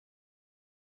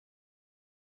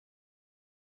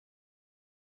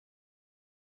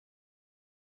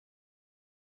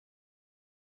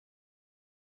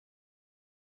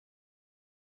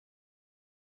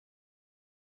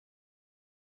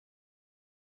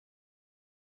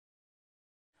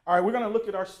All right, we're going to look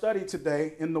at our study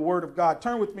today in the Word of God.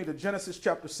 Turn with me to Genesis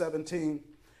chapter 17.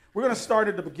 We're going to start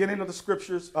at the beginning of the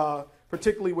scriptures,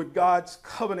 particularly with God's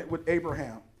covenant with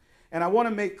Abraham. And I want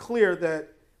to make clear that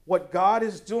what God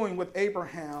is doing with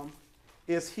Abraham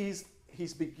is he's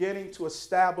beginning to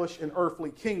establish an earthly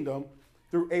kingdom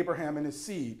through Abraham and his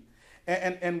seed.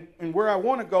 And where I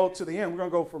want to go to the end, we're going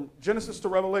to go from Genesis to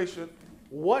Revelation.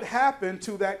 What happened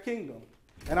to that kingdom?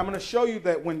 And I'm going to show you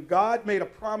that when God made a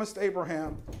promise to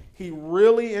Abraham, he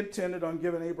really intended on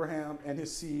giving Abraham and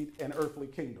his seed an earthly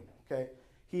kingdom. Okay?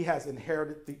 He has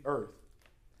inherited the earth.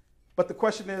 But the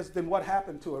question is, then what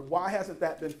happened to it? Why hasn't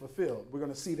that been fulfilled? We're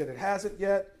going to see that it hasn't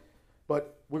yet,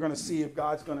 but we're going to see if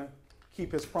God's going to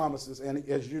keep his promises. And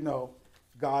as you know,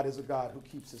 God is a God who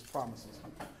keeps his promises.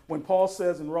 When Paul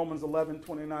says in Romans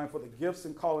 11:29, for the gifts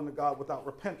and calling to God without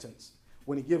repentance,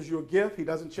 when he gives you a gift, he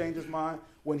doesn't change his mind.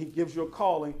 When he gives you a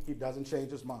calling, he doesn't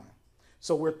change his mind.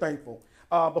 So we're thankful.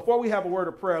 Before we have a word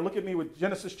of prayer, look at me with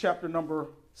Genesis chapter number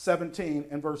 17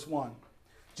 and verse 1.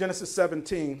 Genesis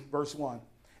 17, verse 1.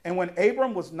 And when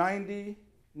Abram was 90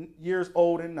 years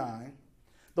old and 9,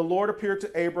 the Lord appeared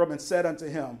to Abram and said unto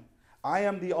him, I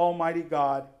am the Almighty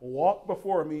God, walk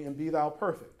before me and be thou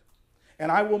perfect.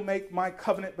 And I will make my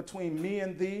covenant between me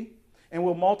and thee, and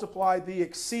will multiply thee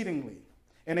exceedingly.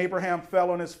 And Abraham fell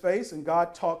on his face, and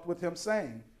God talked with him,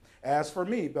 saying, As for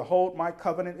me, behold, my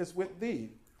covenant is with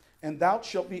thee, and thou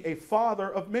shalt be a father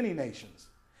of many nations.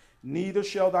 Neither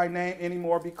shall thy name any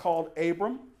more be called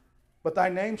Abram, but thy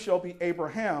name shall be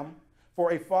Abraham,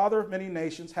 for a father of many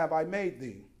nations have I made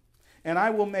thee. And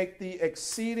I will make thee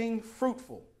exceeding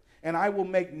fruitful, and I will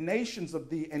make nations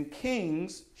of thee, and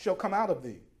kings shall come out of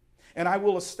thee. And I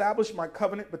will establish my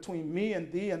covenant between me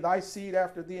and thee and thy seed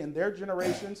after thee and their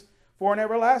generations for an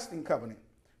everlasting covenant,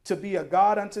 to be a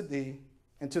God unto thee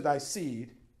and to thy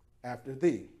seed after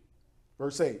thee.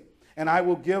 Verse 8, and I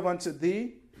will give unto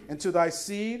thee and to thy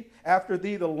seed after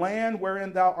thee the land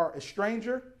wherein thou art a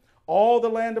stranger, all the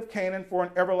land of Canaan for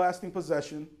an everlasting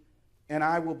possession, and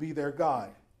I will be their God.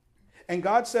 And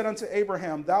God said unto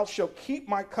Abraham, Thou shalt keep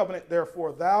my covenant,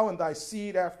 therefore, thou and thy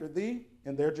seed after thee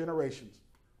and their generations.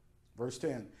 Verse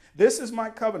 10, This is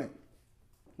my covenant,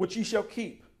 which ye shall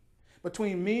keep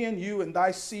between me and you and thy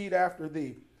seed after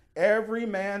thee. Every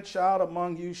man child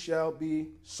among you shall be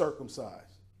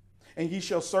circumcised. And ye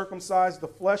shall circumcise the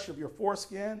flesh of your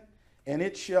foreskin, and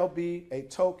it shall be a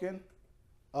token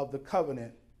of the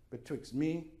covenant betwixt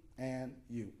me and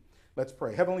you. Let's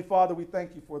pray. Heavenly Father, we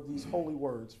thank you for these holy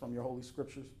words from your holy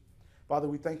scriptures. Father,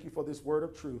 we thank you for this word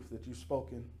of truth that you've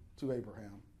spoken to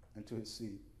Abraham and to his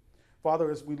seed.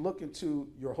 Father, as we look into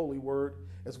your holy word,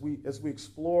 as we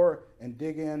explore and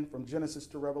dig in from Genesis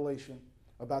to Revelation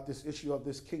about this issue of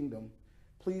this kingdom,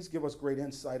 please give us great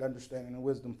insight, understanding, and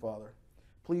wisdom, Father.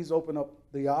 Please open up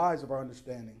the eyes of our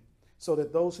understanding so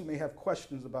that those who may have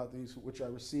questions about these, which I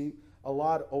receive a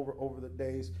lot over the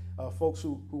days, folks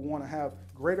who want to have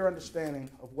greater understanding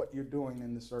of what you're doing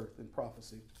in this earth in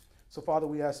prophecy. So, Father,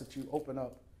 we ask that you open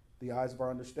up the eyes of our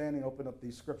understanding, open up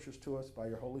these scriptures to us by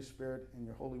your Holy Spirit and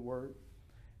your holy word.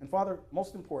 And Father,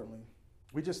 most importantly,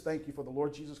 we just thank you for the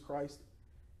Lord Jesus Christ,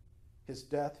 his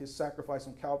death, his sacrifice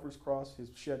on Calvary's cross,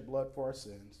 his shed blood for our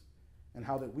sins, and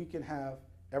how that we can have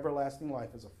everlasting life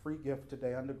as a free gift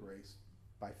today under grace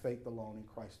by faith alone in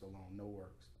Christ alone, no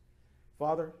works.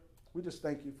 Father, we just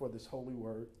thank you for this holy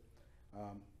word.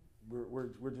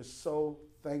 We're just so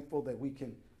thankful that we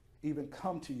can even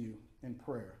come to you in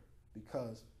prayer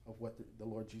because of what the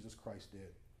Lord Jesus Christ did.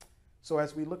 So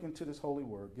as we look into this holy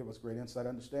word, give us great insight,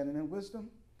 understanding, and wisdom,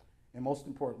 and most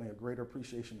importantly, a greater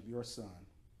appreciation of your Son,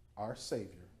 our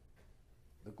Savior,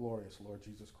 the glorious Lord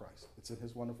Jesus Christ. It's in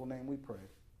his wonderful name we pray.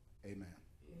 Amen.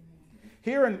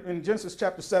 Here in Genesis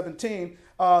chapter 17,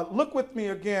 look with me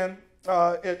again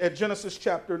at Genesis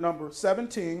chapter number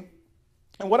 17.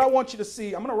 And what I want you to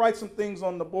see, I'm going to write some things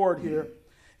on the board here,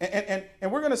 and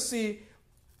we're going to see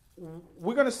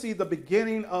the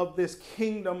beginning of this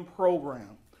kingdom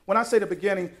program. When I say the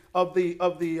beginning of the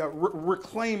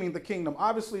reclaiming the kingdom,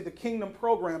 obviously the kingdom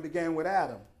program began with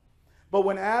Adam. But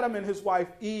when Adam and his wife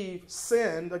Eve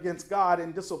sinned against God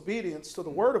in disobedience to the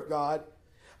word of God,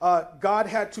 God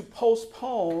had to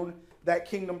postpone that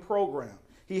kingdom program.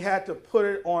 He had to put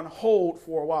it on hold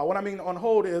for a while. What I mean on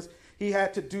hold is he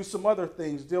had to do some other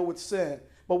things, deal with sin.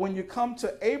 But when you come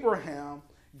to Abraham,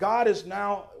 God is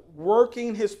now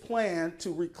working his plan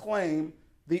to reclaim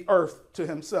the earth to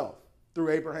himself through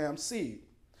Abraham's seed.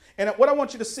 And what I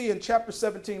want you to see in chapter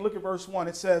 17, look at verse 1.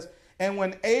 It says, And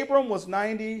when Abram was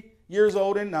 90 years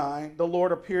old and 9, the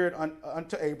Lord appeared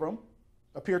to Abram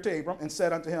and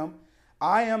said unto him,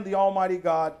 I am the Almighty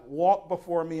God. Walk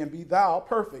before me and be thou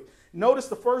perfect. Notice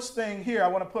the first thing here I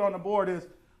want to put on the board is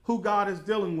who God is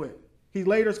dealing with. He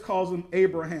later calls him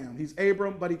Abraham. He's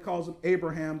Abram, but he calls him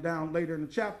Abraham down later in the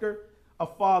chapter, a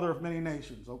father of many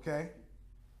nations, okay?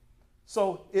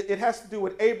 So it has to do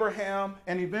with Abraham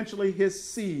and eventually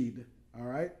his seed, all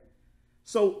right?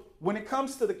 So when it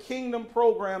comes to the kingdom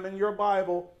program in your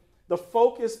Bible, the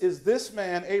focus is this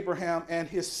man, Abraham, and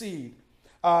his seed.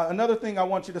 Another thing I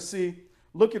want you to see,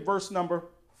 look at verse number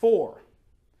 4.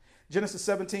 Genesis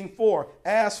 17:4.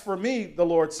 As for me, the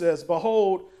Lord says,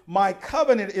 behold, my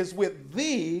covenant is with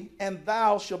thee, and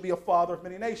thou shalt be a father of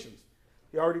many nations.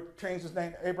 He already changed his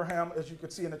name to Abraham, as you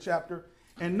could see in the chapter.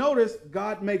 And notice,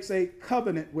 God makes a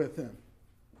covenant with him.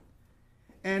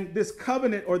 And this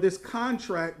covenant or this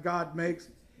contract God makes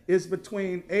is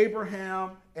between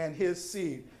Abraham and his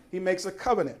seed. He makes a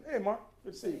covenant. Hey, Mark,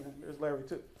 good to see you, man. There's Larry,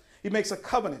 too. He makes a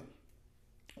covenant.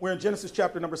 We're in Genesis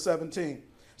chapter number 17.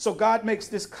 So God makes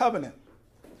this covenant.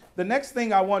 The next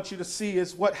thing I want you to see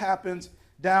is what happens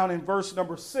down in verse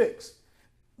number 6.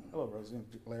 Hello, Rosie and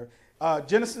Larry.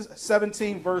 Genesis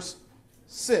 17, verse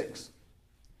 6.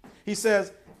 He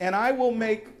says, and I will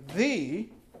make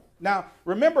thee. Now,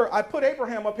 remember, I put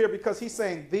Abraham up here because he's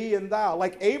saying thee and thou.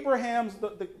 Like Abraham's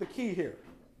the key here.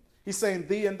 He's saying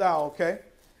thee and thou, okay?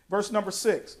 Verse number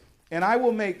 6. And I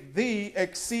will make thee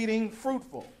exceeding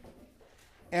fruitful,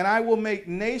 and I will make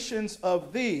nations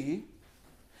of thee.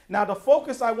 Now, the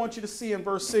focus I want you to see in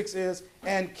verse 6 is,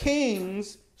 and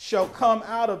kings shall come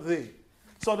out of thee.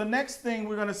 So the next thing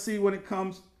we're going to see when it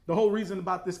comes, the whole reason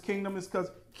about this kingdom is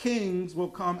because kings will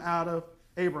come out of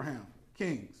Abraham.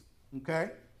 Kings, okay?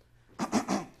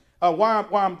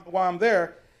 Why I'm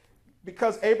there,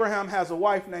 because Abraham has a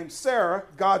wife named Sarah,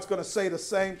 God's going to say the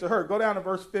same to her. Go down to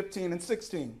verse 15 and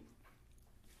 16.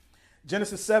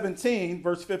 Genesis 17,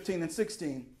 verse 15 and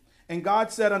 16. And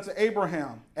God said unto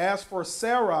Abraham, as for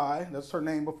Sarai, that's her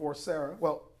name before Sarah.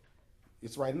 Well,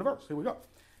 it's right in the verse. Here we go.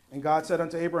 And God said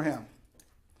unto Abraham,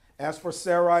 as for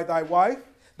Sarai thy wife,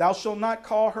 thou shalt not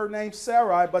call her name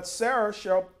Sarai, but Sarah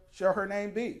shall her name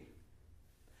be.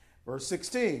 Verse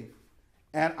 16.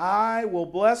 And I will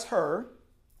bless her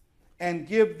and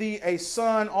give thee a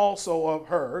son also of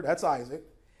her. That's Isaac.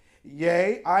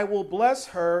 Yea, I will bless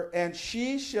her, and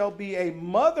she shall be a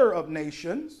mother of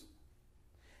nations.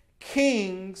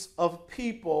 Kings of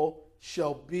people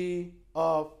shall be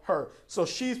of her. So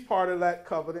she's part of that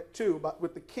covenant too, but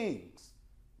with the kings.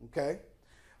 Okay?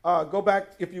 Go back,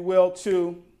 if you will,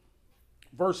 to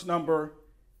verse number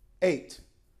 8.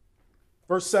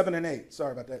 Verse 7 and 8.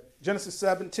 Sorry about that. Genesis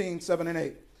 17, 7 and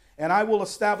 8. And I will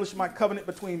establish my covenant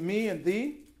between me and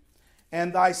thee,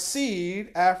 and thy seed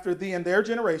after thee and their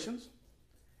generations.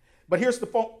 But here's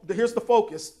the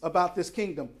focus about this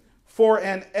kingdom. For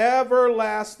an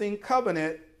everlasting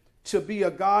covenant to be a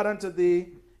God unto thee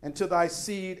and to thy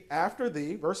seed after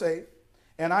thee. Verse 8.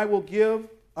 And I will give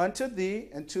unto thee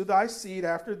and to thy seed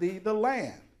after thee the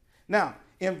land. Now,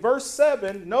 in verse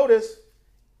 7, notice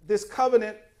this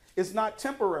covenant is not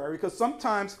temporary, because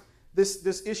sometimes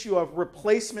this issue of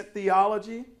replacement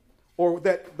theology, or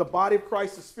that the body of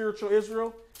Christ is spiritual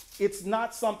Israel, it's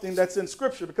not something that's in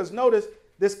Scripture, because notice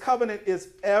this covenant is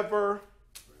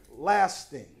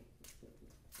everlasting.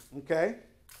 Okay?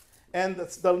 And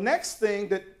the next thing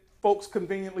that folks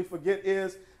conveniently forget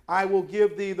is, I will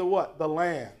give thee the what? The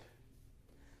land.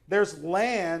 There's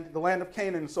land, the land of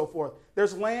Canaan and so forth.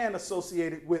 There's land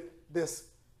associated with this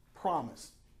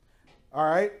promise. All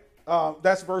right?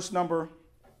 That's verse number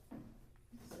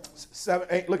 7,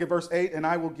 8. Look at verse 8. And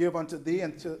I will give unto thee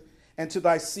and to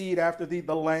thy seed after thee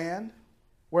the land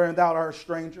wherein thou art a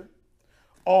stranger.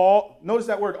 Notice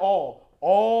that word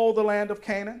all the land of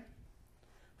Canaan,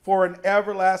 for an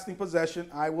everlasting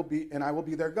possession I will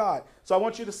be their God. So I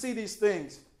want you to see these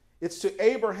things. It's to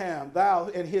Abraham, thou,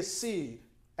 and his seed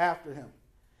after him.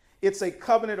 It's a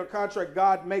covenant or contract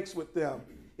God makes with them.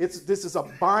 This is a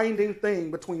binding thing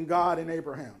between God and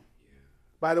Abraham. Yeah.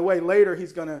 By the way, later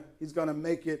he's gonna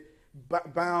make it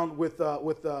bound with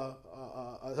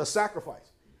a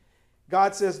sacrifice.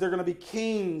 God says they're going to be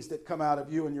kings that come out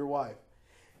of you and your wife.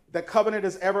 The covenant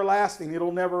is everlasting.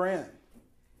 It'll never end.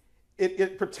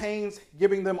 It pertains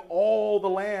giving them all the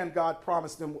land God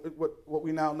promised them, what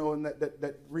we now know in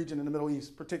that region in the Middle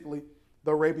East, particularly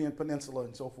the Arabian Peninsula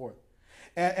and so forth.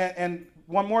 And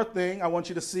one more thing I want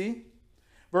you to see,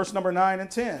 verse number 9 and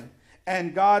 10.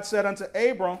 And God said unto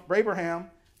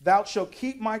Abraham, thou shalt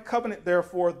keep my covenant,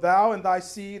 therefore, thou and thy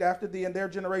seed after thee and their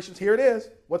generations. Here it is.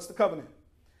 What's the covenant?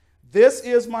 This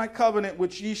is my covenant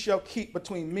which ye shall keep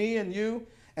between me and you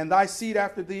and thy seed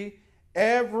after thee.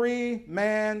 Every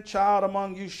man child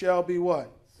among you shall be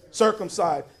what?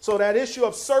 Circumcised. So that issue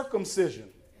of circumcision,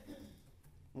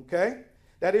 okay?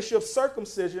 That issue of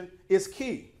circumcision is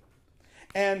key.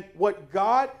 And what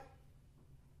God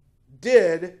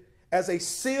did as a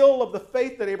seal of the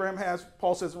faith that Abraham has,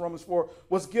 Paul says in Romans 4,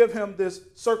 was give him this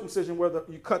circumcision where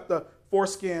you cut the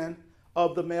foreskin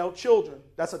of the male children.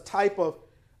 That's a type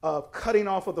of cutting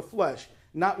off of the flesh.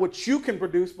 Not what you can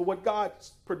produce, but what God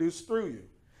produced through you.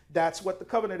 That's what the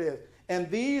covenant is. And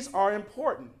these are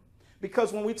important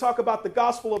because when we talk about the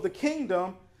gospel of the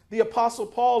kingdom, the Apostle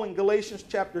Paul in Galatians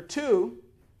chapter 2,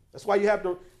 that's why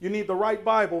you need the right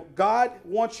Bible. God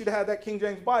wants you to have that King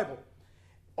James Bible.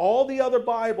 All the other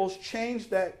Bibles change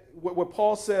that, where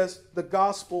Paul says the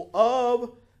gospel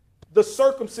of the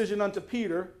circumcision unto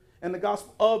Peter and the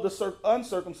gospel of the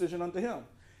uncircumcision unto him.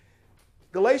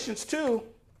 Galatians 2,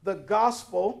 the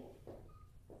gospel,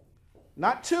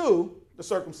 not to the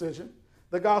circumcision,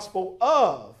 the gospel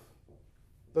of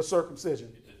the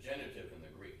circumcision. It's a genitive in the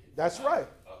Greek. That's right.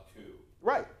 To.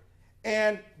 Right.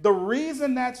 And the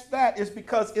reason that is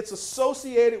because it's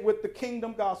associated with the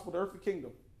kingdom gospel, the earthly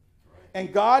kingdom. Right.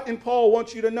 And God and Paul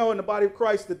want you to know in the body of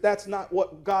Christ that that's not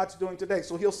what God's doing today.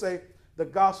 So he'll say the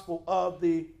gospel of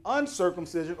the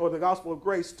uncircumcision or the gospel of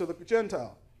grace to the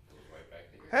Gentile.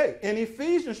 Hey, in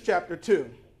Ephesians chapter 2,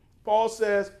 Paul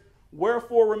says,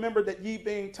 wherefore remember that ye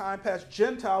being time past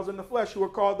Gentiles in the flesh, who are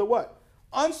called the what?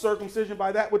 Uncircumcision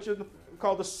by that which is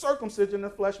called the circumcision in the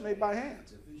flesh made by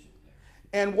hands.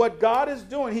 And what God is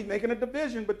doing, he's making a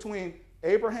division between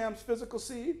Abraham's physical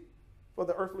seed for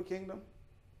the earthly kingdom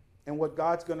and what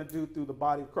God's going to do through the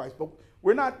body of Christ. But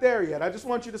we're not there yet. I just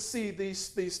want you to see these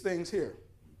things here.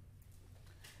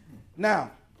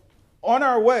 Now, on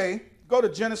our way, go to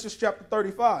Genesis chapter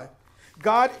 35.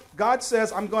 God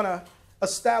says, I'm going to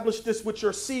establish this with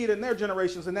your seed and their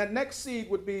generations. And that next seed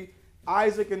would be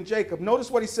Isaac and Jacob. Notice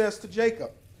what he says to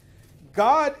Jacob.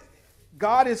 God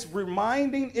is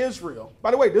reminding Israel.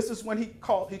 By the way, this is when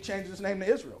he changed his name to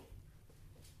Israel.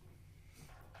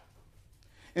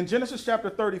 In Genesis chapter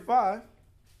 35,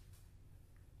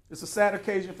 it's a sad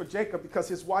occasion for Jacob because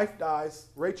his wife dies.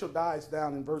 Rachel dies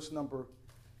down in verse number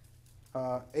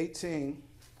 18.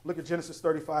 Look at Genesis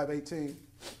 35:18.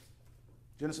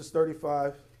 Genesis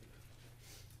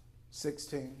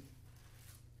 35:16.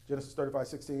 Genesis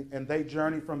 35:16. And they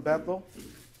journeyed from Bethel,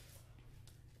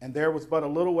 and there was but a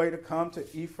little way to come to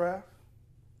Ephrath.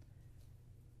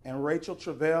 And Rachel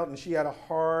travailed, and she had a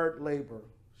hard labor.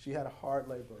 She had a hard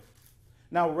labor.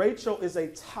 Now, Rachel is a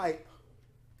type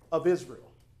of Israel,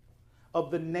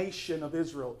 of the nation of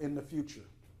Israel in the future.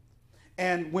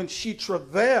 And when she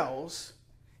travails,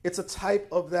 it's a type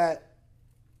of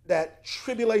that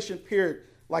tribulation period,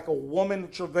 like a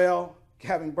woman travail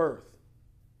having birth.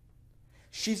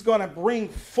 She's going to bring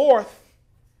forth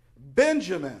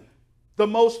Benjamin, the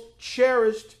most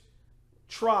cherished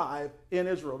tribe in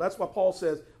Israel. That's why Paul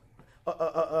says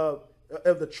of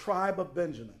the tribe of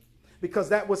Benjamin, because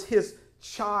that was his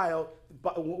child,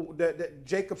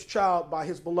 Jacob's child by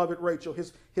his beloved Rachel,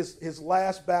 his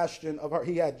last bastion of her.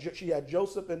 She had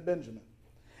Joseph and Benjamin.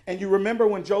 And you remember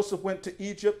when Joseph went to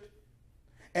Egypt,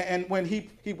 and when he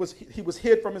was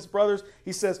hid from his brothers,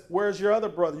 he says, "Where's your other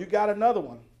brother? You got another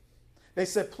one." They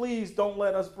said, "Please don't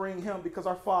let us bring him because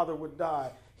our father would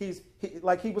die."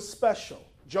 He was special.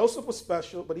 Joseph was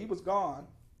special, but he was gone.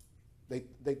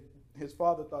 His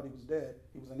father thought he was dead.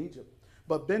 He was in Egypt.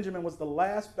 But Benjamin was the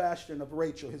last bastion of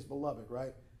Rachel, his beloved,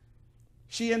 right?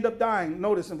 She ended up dying.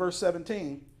 Notice in verse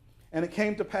 17, and it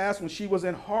came to pass when she was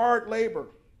in hard labor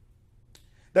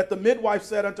that the midwife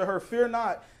said unto her, "Fear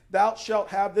not, thou shalt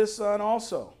have this son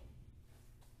also."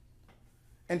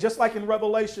 And just like in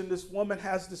Revelation, this woman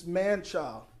has this man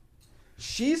child.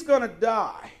 She's going to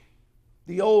die,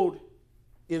 the old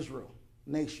Israel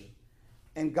nation.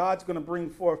 And God's going to bring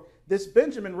forth. This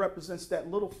Benjamin represents that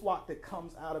little flock that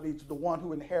comes out of Egypt, the one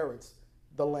who inherits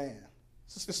the land.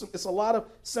 It's a lot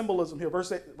of symbolism here.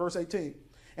 Verse 18.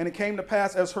 And it came to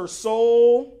pass as her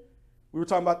soul, we were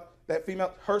talking about that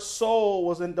female, her soul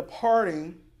was in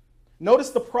departing.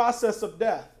 Notice the process of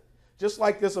death. Just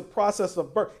like there's a process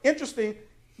of birth. Interesting,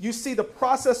 you see the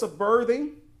process of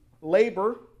birthing,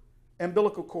 labor,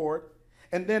 umbilical cord,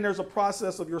 and then there's a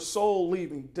process of your soul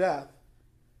leaving, death.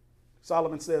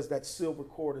 Solomon says that silver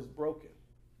cord is broken.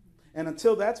 And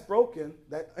until that's broken,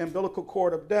 that umbilical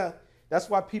cord of death, that's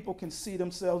why people can see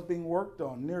themselves being worked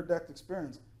on, near-death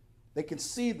experience. They can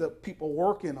see the people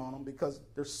working on them because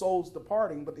their soul's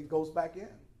departing, but it goes back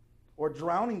in. Or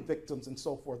drowning victims and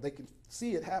so forth. They can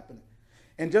see it happening.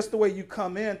 And just the way you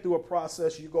come in through a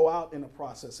process, you go out in a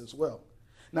process as well.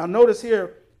 Now notice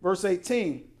here, verse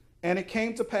 18. And it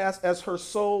came to pass as her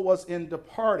soul was in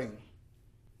departing.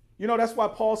 You know, that's why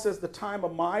Paul says the time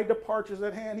of my departure is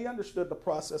at hand. He understood the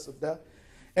process of death.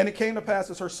 And it came to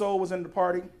pass as her soul was in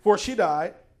departing, for she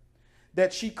died,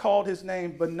 that she called his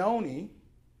name Benoni,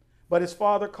 but his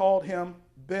father called him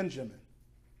Benjamin.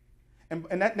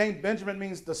 And that name Benjamin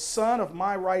means the son of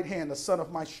my right hand, the son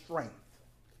of my strength.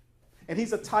 And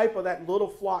he's a type of that little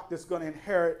flock that's going to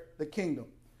inherit the kingdom.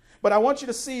 But I want you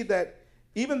to see that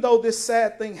even though this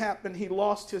sad thing happened, he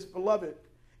lost his beloved,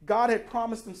 God had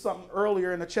promised him something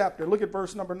earlier in the chapter. Look at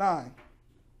verse number 9.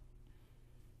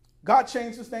 God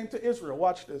changed his name to Israel.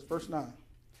 Watch this, verse 9.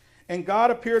 And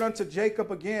God appeared unto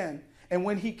Jacob again, and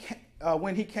when he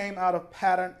came out of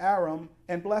Paddan Aram,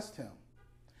 and blessed him.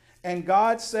 And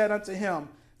God said unto him,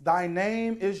 thy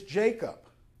name is Jacob.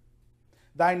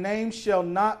 Thy name shall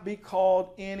not be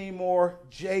called any more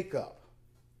Jacob,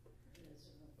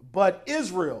 but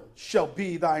Israel shall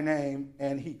be thy name.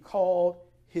 And he called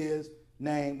his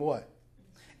name what?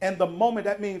 And the moment,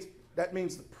 that means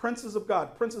the princes of God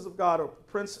are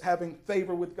prince having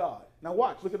favor with God. Now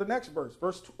watch, look at the next verse,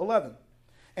 verse 11.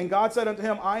 And God said unto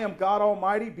him, I am God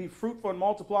Almighty, be fruitful and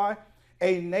multiply.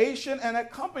 A nation and a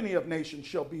company of nations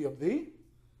shall be of thee.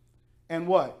 And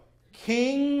what?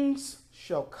 Kings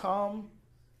shall come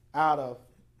out of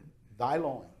thy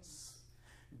loins.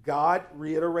 God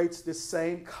reiterates this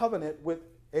same covenant with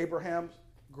Abraham's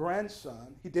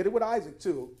grandson. He did it with Isaac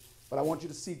too. But I want you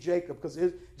to see Jacob, because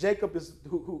Jacob is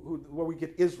where we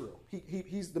get Israel.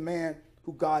 He's the man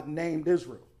who God named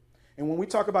Israel. And when we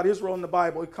talk about Israel in the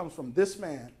Bible, it comes from this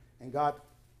man, and God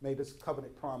made this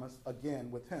covenant promise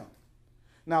again with him.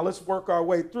 Now let's work our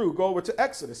way through. Go over to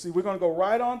Exodus. See, we're going to go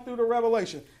right on through to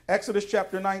Revelation. Exodus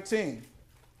chapter 19.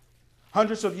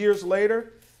 Hundreds of years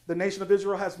later, the nation of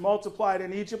Israel has multiplied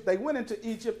in Egypt. They went into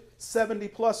Egypt, 70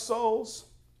 plus souls,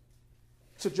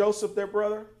 to Joseph, their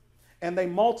brother, and they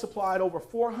multiplied over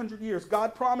 400 years.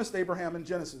 God promised Abraham in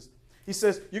Genesis. He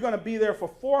says, you're going to be there for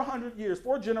 400 years,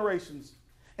 4 generations.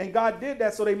 And God did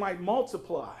that so they might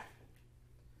multiply.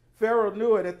 Pharaoh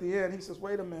knew it at the end. He says,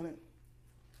 wait a minute.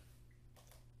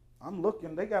 I'm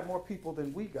looking. They got more people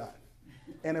than we got.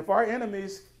 And if our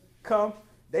enemies come,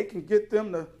 they can get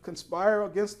them to conspire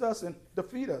against us and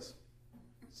defeat us.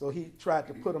 So he tried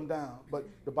to put them down. But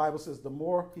the Bible says the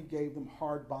more he gave them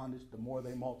hard bondage, the more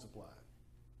they multiplied.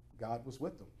 God was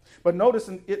with them. But notice,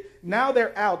 now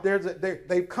they're out.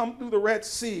 They've come through the Red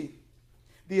Sea.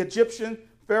 The Egyptian,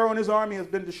 Pharaoh and his army has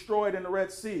been destroyed in the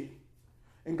Red Sea.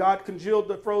 And God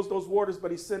froze those waters,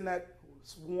 but he sent that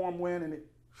warm wind and it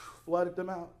flooded them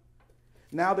out.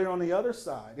 Now they're on the other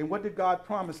side. And what did God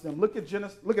promise them? Look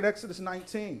at Exodus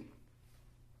 19.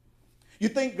 You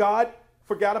think God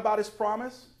forgot about his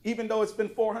promise, even though it's been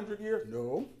 400 years?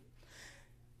 No.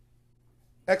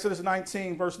 Exodus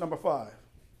 19, verse number 5.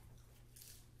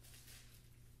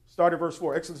 Start at verse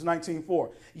 4. Exodus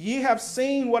 19:4. Ye have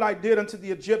seen what I did unto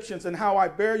the Egyptians, and how I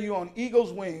bare you on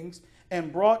eagle's wings,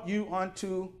 and brought you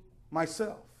unto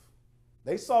myself.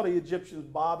 They saw the Egyptians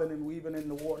bobbing and weaving in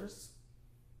the waters,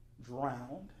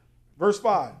 drowned. Verse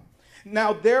 5.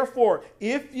 Now therefore,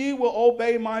 if ye will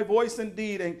obey my voice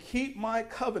indeed, and keep my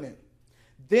covenant,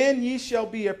 then ye shall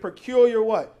be a peculiar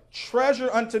what?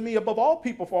 Treasure unto me above all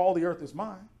people, for all the earth is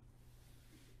mine.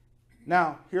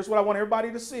 Now, here's what I want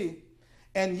everybody to see.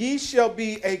 And ye shall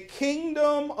be a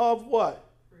kingdom of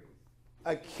what?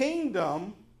 A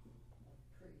kingdom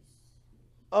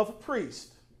of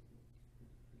priests.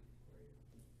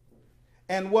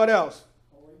 And what else?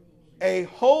 A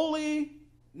holy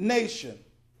nation.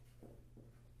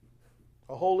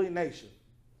 A holy nation.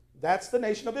 That's the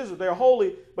nation of Israel. They're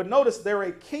holy, but notice they're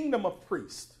a kingdom of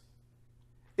priests.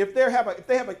 If they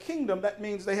have a kingdom, that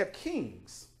means they have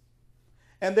kings.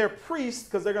 And they're priests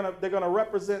because they're gonna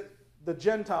represent the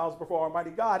Gentiles before Almighty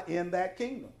God in that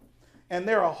kingdom. And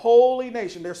they're a holy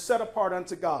nation. They're set apart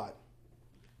unto God.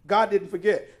 God didn't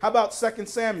forget. How about 2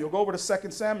 Samuel? Go over to 2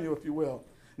 Samuel, if you will.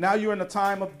 Now you're in the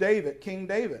time of David, King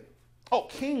David. Oh,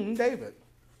 King David.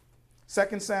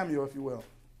 2 Samuel, if you will.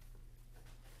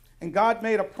 And God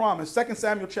made a promise. 2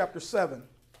 Samuel chapter 7.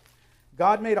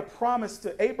 God made a promise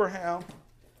to Abraham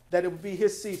that it would be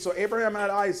his seed. So Abraham had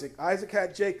Isaac. Isaac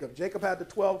had Jacob. Jacob had the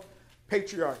 12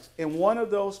 patriarchs. And one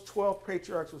of those 12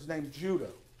 patriarchs was named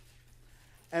Judah.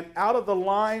 And out of the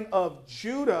line of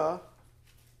Judah,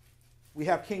 we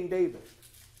have King David.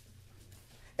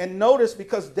 And notice,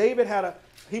 because David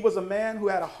he was a man who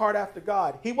had a heart after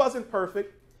God. He wasn't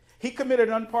perfect. He committed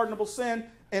an unpardonable sin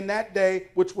in that day,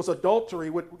 which was adultery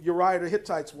with Uriah the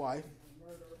Hittite's wife.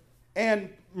 And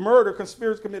murder,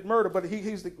 conspiracy to commit murder. But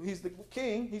he's the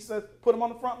king. He said, put him on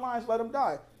the front lines, let him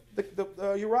die.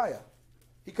 Uriah.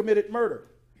 He committed murder.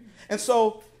 And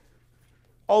so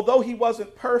although he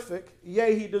wasn't perfect,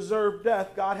 yea, he deserved death,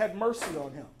 God had mercy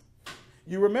on him.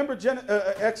 You remember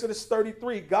Exodus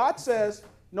 33. God says,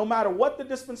 no matter what the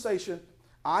dispensation,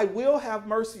 I will have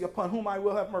mercy upon whom I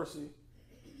will have mercy,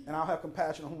 and I'll have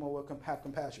compassion on whom I will have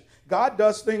compassion. God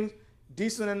does things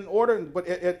decent and in order, but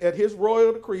at his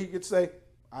royal decree, he could say,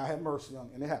 I have mercy on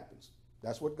you, and it happens.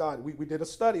 That's what God, we did a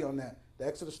study on that, the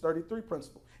Exodus 33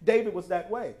 principle. David was that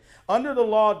way. Under the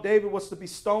law, David was to be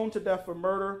stoned to death for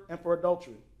murder and for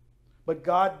adultery. But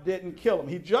God didn't kill him.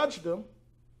 He judged him,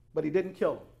 but he didn't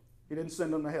kill him. He didn't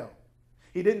send him to hell.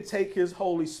 He didn't take his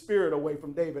Holy Spirit away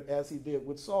from David as he did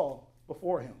with Saul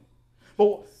before him.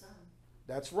 But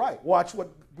that's right. Watch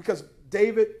because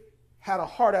David had a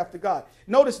heart after God.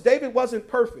 Notice David wasn't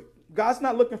perfect. God's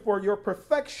not looking for your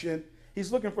perfection.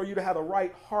 He's looking for you to have the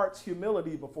right heart's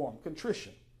humility before him,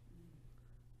 contrition.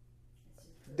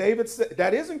 David said,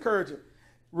 that is encouraging.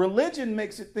 Religion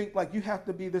makes it think like you have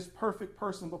to be this perfect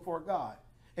person before God.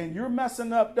 And you're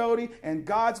messing up, Dodie, and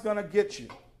God's going to get you.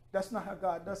 That's not how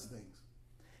God does things.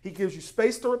 He gives you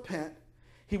space to repent.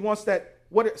 He wants that,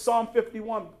 Psalm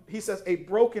 51, he says, a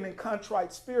broken and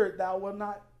contrite spirit thou will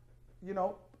not,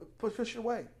 push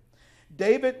away.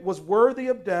 David was worthy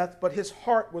of death, but his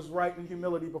heart was right in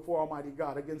humility before Almighty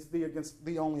God. Against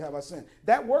thee only have I sinned.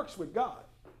 That works with God.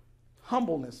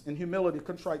 Humbleness and humility,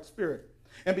 contrite spirit.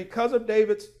 And because of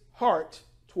David's heart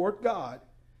toward God,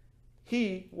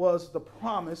 he was the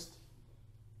promised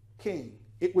king.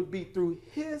 It would be through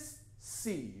his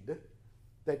seed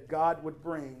that God would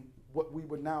bring what we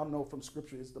would now know from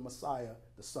Scripture is the Messiah,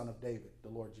 the Son of David, the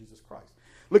Lord Jesus Christ.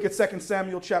 Look at 2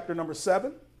 Samuel chapter number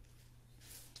 7.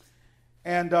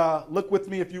 And look with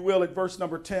me, if you will, at verse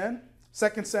number 10.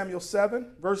 2 Samuel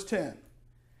 7, verse 10.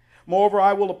 Moreover,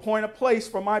 I will appoint a place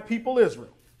for my people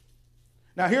Israel.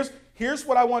 Now, here's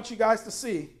what I want you guys to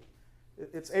see.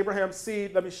 It's Abraham's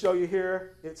seed. Let me show you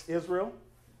here. It's Israel.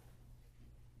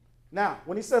 Now,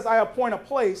 when he says, I appoint a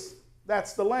place,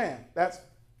 that's the land. That's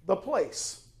the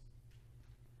place.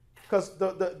 Because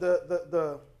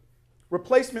the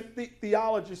replacement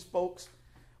theologist folks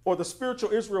or the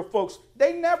spiritual Israel folks,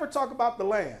 they never talk about the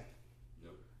land.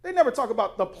 Yep. They never talk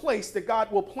about the place that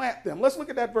God will plant them. Let's look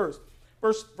at that verse.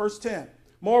 Verse 10.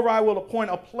 Moreover, I will appoint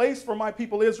a place for my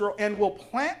people Israel and will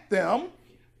plant them.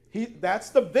 That's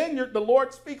the vineyard the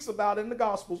Lord speaks about in the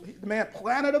Gospels. The man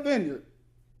planted a vineyard.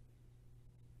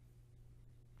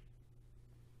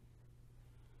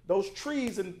 Those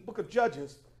trees in the book of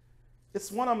Judges,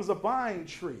 one of them is a vine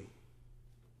tree.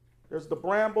 There's the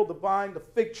bramble, the vine, the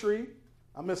fig tree.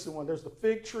 I'm missing one. There's the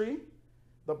fig tree,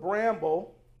 the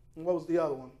bramble, and what was the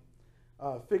other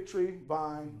one? Fig tree,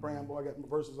 vine, bramble. I got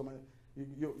verses on my.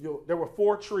 There were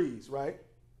 4 trees, right?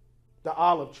 The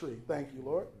olive tree. Thank you,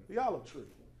 Lord. The olive tree.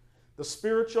 The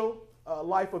spiritual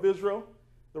life of Israel,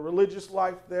 the religious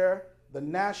life there, the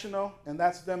national, and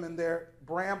that's them in their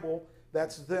bramble.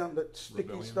 That's them, that sticky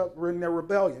rebellion. Stuff. We're in their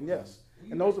rebellion, yes.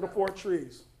 And those are the 4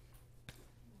 trees.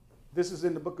 This is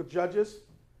in the book of Judges.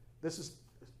 This is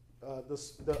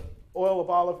the oil of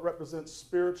olive represents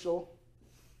spiritual.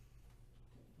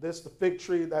 The fig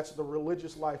tree, that's the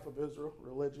religious life of Israel,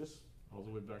 religious. All the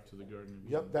way back to the garden.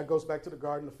 Yep, that goes back to the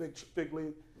garden, the fig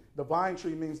leaf. The vine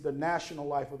tree means the national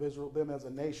life of Israel, them as a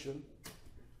nation.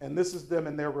 And this is them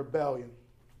in their rebellion.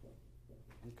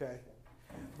 Okay?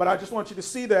 But I just want you to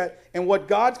see that. And what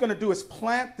God's going to do is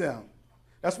plant them.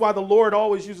 That's why the Lord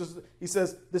always uses, he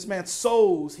says, this man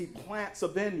sows, he plants a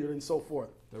vineyard and so forth.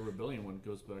 The rebellion one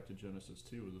goes back to Genesis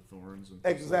 2 with the thorns and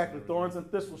exactly, thorns and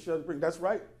thistles shall bring. That's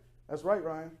right. That's right,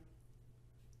 Ryan.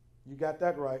 You got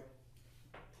that right.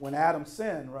 When Adam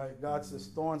sinned, right, God says,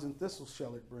 thorns and thistles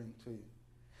shall it bring to you.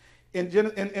 In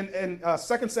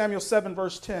 2 Samuel 7,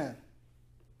 verse 10,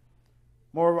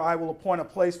 moreover, I will appoint a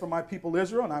place for my people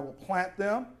Israel, and I will plant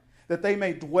them, that they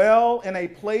may dwell in a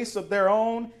place of their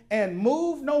own and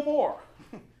move no more.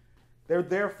 They're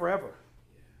there forever.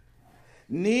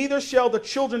 Neither shall the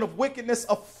children of wickedness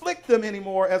afflict them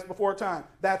anymore as before time.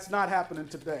 That's not happening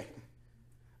today.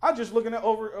 I'm just looking at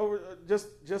over just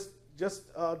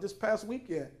this past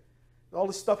weekend. All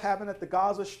this stuff happened at the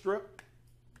Gaza Strip.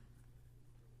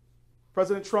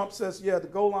 President Trump says, yeah, the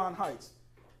Golan Heights.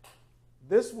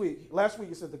 Last week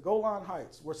he said the Golan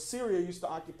Heights, where Syria used to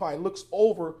occupy, looks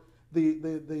over the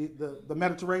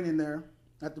Mediterranean there.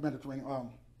 Not the Mediterranean.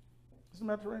 Is it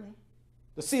Mediterranean?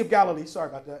 The Sea of Galilee, sorry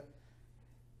about that.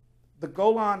 The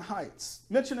Golan Heights,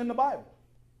 mentioned in the Bible.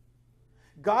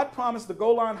 God promised the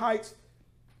Golan Heights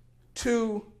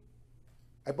to,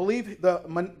 I believe,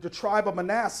 the tribe of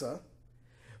Manasseh,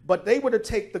 but they were to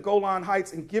take the Golan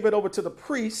Heights and give it over to the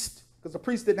priest, because the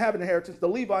priest didn't have an inheritance, the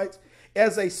Levites,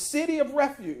 as a city of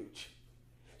refuge.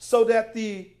 so that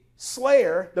the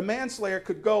slayer, the manslayer,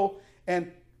 could go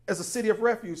and as a city of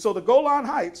refuge. So the Golan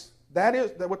Heights,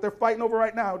 that what they're fighting over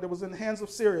right now, that was in the hands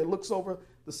of Syria, looks over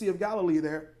the Sea of Galilee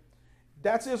there.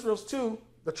 That's Israel's too,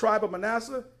 the tribe of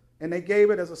Manasseh, and they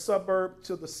gave it as a suburb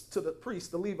to the priests,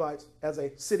 the Levites, as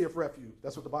a city of refuge.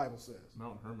 That's what the Bible says.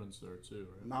 Mount Hermon's there too,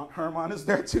 right? Mount Hermon is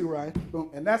there too, right?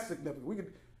 Boom. And that's significant.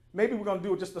 Maybe we're going to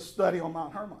do just a study on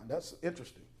Mount Hermon. That's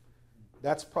interesting.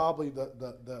 That's probably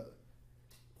the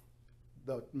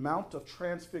Mount of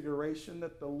Transfiguration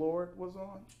that the Lord was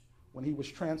on when he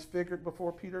was transfigured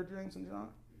before Peter, James, and John,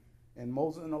 and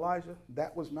Moses and Elijah.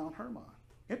 That was Mount Hermon.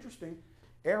 Interesting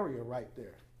area right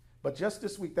there. But just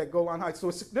this week, that Golan Heights. So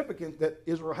it's significant that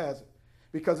Israel has it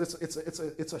because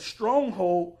it's a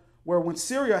stronghold where when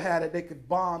Syria had it, they could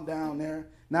bomb down there.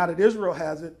 Now that Israel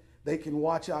has it, they can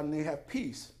watch out and they have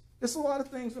peace. There's a lot of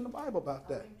things in the Bible about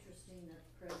that. Interesting that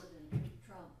President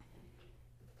Trump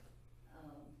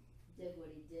did what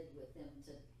he did with them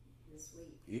this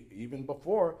week. Even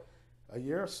before, a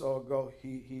year or so ago,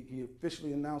 he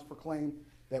officially proclaimed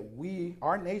that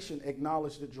our nation,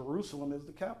 acknowledged that Jerusalem is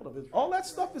the capital of Israel. All that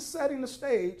stuff is setting the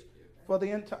stage for the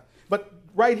end time. But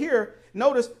right here,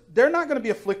 notice, they're not going to be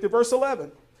afflicted. Verse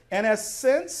 11, and as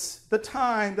since the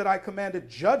time that I commanded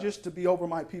judges to be over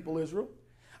my people Israel,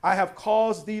 I have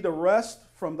caused thee to rest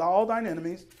from all thine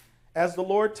enemies, as the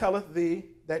Lord telleth thee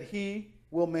that he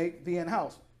will make thee an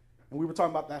house. And we were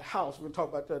talking about that house. We're going to talk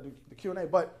about the Q&A.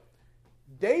 But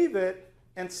David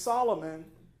and Solomon,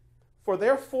 for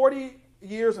their 40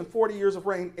 years and 40 years of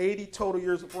reign, 80 total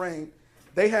years of reign,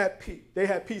 they had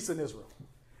peace in Israel.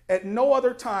 At no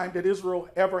other time did Israel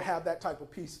ever have that type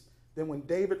of peace than when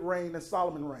David reigned and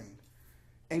Solomon reigned.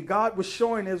 And God was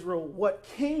showing Israel what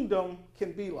kingdom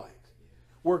can be like,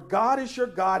 where God is your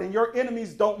God and your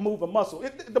enemies don't move a muscle.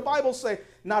 The Bible say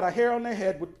not a hair on their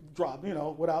head would drop,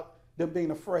 without them being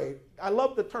afraid. I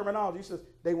love the terminology. He says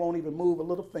they won't even move a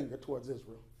little finger towards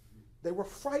Israel. They were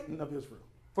frightened of Israel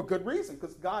for good reason,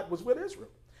 because God was with Israel.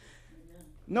 Amen.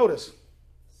 Notice.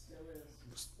 Still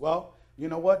is. Well, you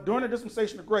know what? During the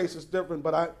dispensation of grace, it's different,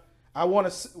 but I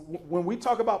want to, when we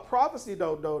talk about prophecy,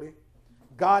 though, Dodie,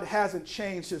 God hasn't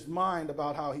changed his mind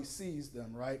about how he sees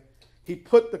them, right? He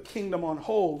put the kingdom on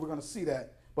hold. We're going to see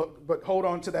that. But hold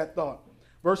on to that thought.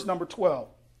 Verse number 12.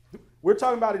 We're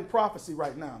talking about in prophecy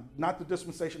right now, not the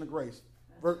dispensation of grace.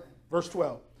 Verse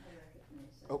 12.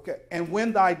 Okay. And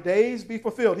when thy days be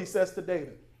fulfilled, he says to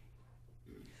David,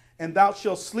 and thou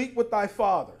shalt sleep with thy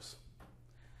fathers,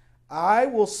 I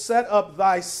will set up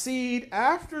thy seed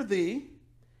after thee,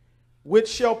 which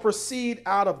shall proceed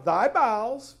out of thy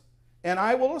bowels, and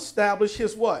I will establish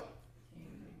his what?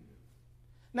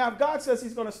 Now, if God says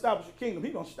he's going to establish a kingdom,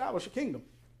 he's going to establish a kingdom.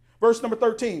 Verse number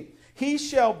 13, he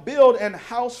shall build an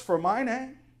house for my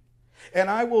name, and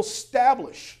I will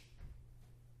establish.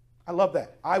 I love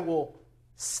that. I will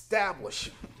establish.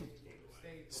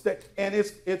 And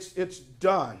it's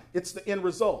done. It's the end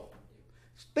result.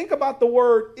 Think about the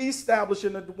word establish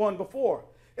in the one before.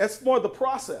 It's more the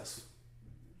process.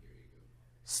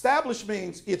 Establish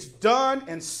means it's done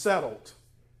and settled.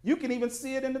 You can even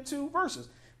see it in the two verses.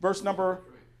 Verse number,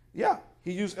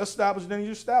 he used establish, then he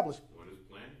used establish. One is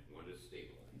planned, one is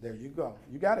stable. There you go.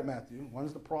 You got it, Matthew. One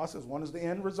is the process, one is the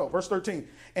end result. Verse 13,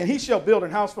 and he shall build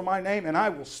an house for my name, and I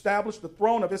will establish the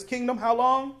throne of his kingdom. How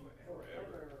long?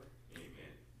 Forever. Amen.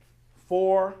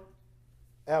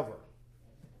 Forever.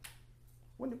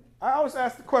 I always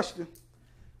ask the question,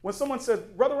 when someone says,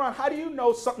 Brother Ron, how do you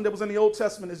know something that was in the Old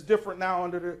Testament is different now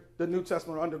under the New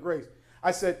Testament or under grace?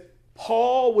 I said,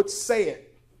 Paul would say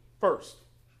it first.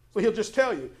 So he'll just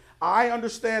tell you, I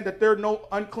understand that there are no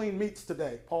unclean meats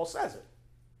today. Paul says it.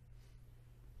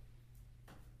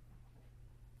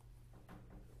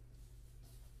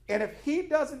 And if he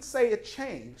doesn't say it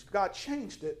changed, God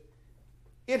changed it,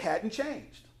 it hadn't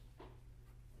changed.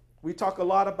 We talk a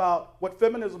lot about what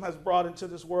feminism has brought into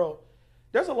this world.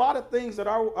 There's a lot of things that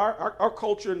our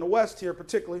culture in the West here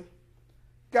particularly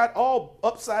got all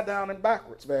upside down and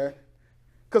backwards, man.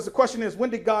 Because the question is,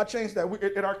 when did God change that?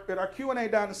 At our Q&A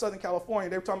down in Southern California,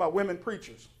 they were talking about women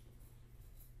preachers.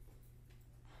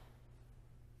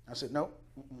 I said, no.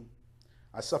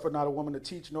 I suffer not a woman to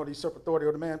teach, nor to usurp authority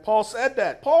over the man. Paul said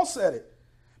that. Paul said it.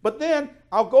 But then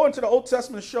I'll go into the Old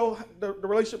Testament and show the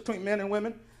relationship between men and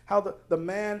women, how the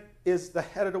man is the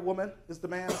head of the woman, is the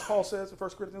man, as Paul says in 1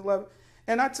 Corinthians 11.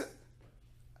 And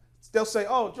they'll say,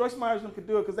 oh, Joyce Myers could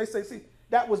do it because they say, see,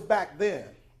 that was back then.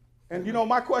 And,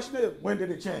 my question is, when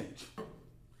did it change?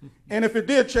 And if it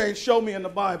did change, show me in the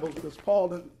Bible, because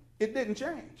it didn't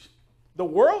change. The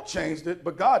world changed it,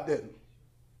 but God didn't.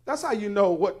 That's how you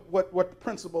know what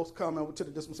principles come to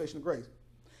the dispensation of grace.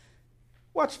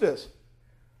 Watch this.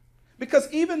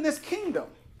 Because even this kingdom,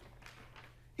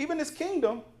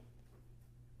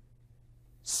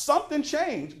 something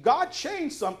changed. God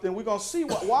changed something. We're going to see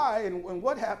why and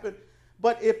what happened.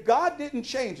 But if God didn't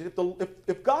change it,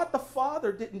 if God the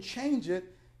Father didn't change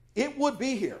it, it would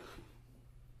be here.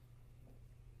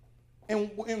 And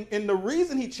the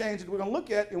reason he changed it, we're going to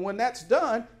look at, and when that's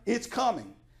done, it's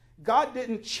coming. God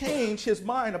didn't change his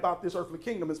mind about this earthly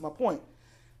kingdom, is my point.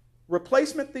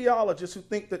 Replacement theologists who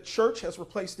think that church has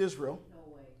replaced Israel.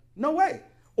 No way. No way.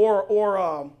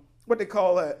 Or what they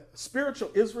call that, spiritual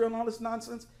Israel and all this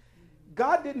nonsense.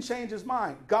 God didn't change his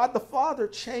mind. God the Father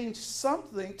changed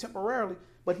something temporarily,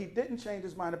 but he didn't change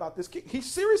his mind about this king. He's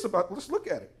serious about it. Let's look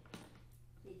at it.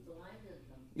 He blinded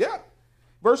them. Yeah.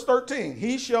 Verse 13,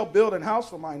 he shall build an house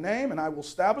for my name, and I will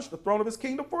establish the throne of his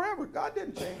kingdom forever. God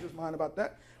didn't change his mind about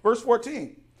that. Verse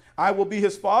 14, I will be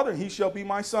his father, and he shall be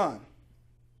my son.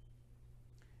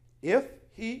 If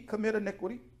he commit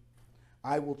iniquity,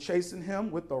 I will chasten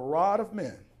him with the rod of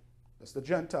men. That's the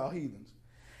Gentile heathens.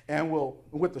 And will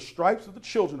with the stripes of the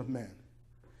children of men.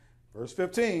 Verse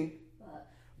 15.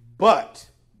 But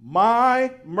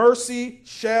my mercy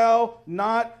shall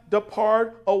not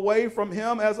depart away from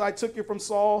him as I took it from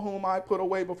Saul, whom I put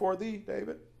away before thee,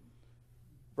 David.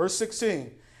 Verse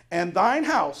 16. And thine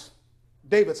house,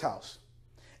 David's house,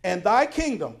 and thy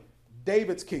kingdom,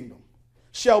 David's kingdom,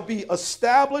 shall be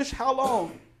established, how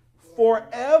long?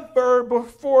 Forever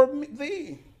before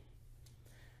thee.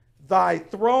 Thy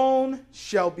throne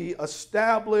shall be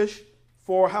established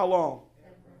for how long?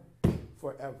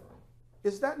 Forever.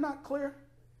 Is that not clear?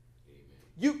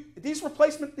 These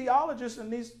replacement theologians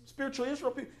and these spiritual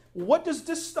Israel people, what does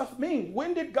this stuff mean?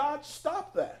 When did God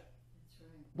stop that?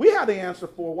 We have the answer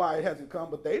for why it hasn't come,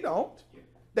 but they don't.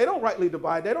 They don't rightly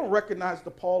divide. They don't recognize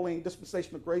the Pauline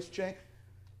dispensation of grace chain.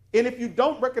 And if you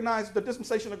don't recognize the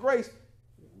dispensation of grace,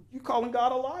 you're calling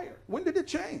God a liar. When did it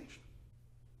change?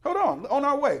 Hold on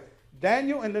our way.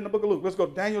 Daniel and then the book of Luke. Let's go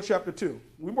to Daniel chapter 2.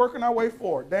 We're working our way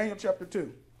forward. Daniel chapter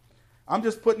 2. I'm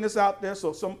just putting this out there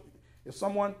so if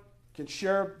someone can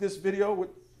share this video with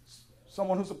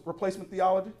someone who's a replacement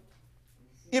theology.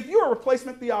 If you're a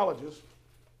replacement theologist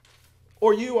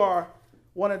or you are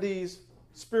one of these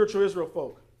spiritual Israel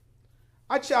folk,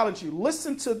 I challenge you,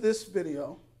 listen to this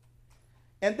video,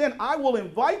 and then I will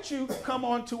invite you to come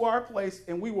on to our place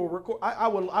and we will record. I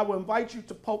will invite you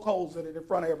to poke holes in it in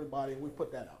front of everybody and we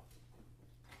put that out.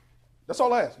 That's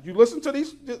all I ask. You listen to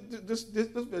this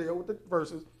video with the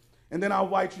verses, and then I'll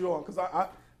invite you on, because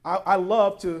I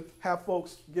love to have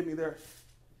folks give me their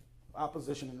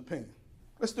opposition and opinion.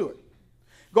 Let's do it.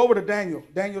 Go over to Daniel.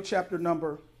 Daniel chapter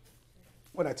number,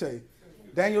 what did I tell you?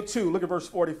 Daniel 2, look at verse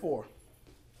 44.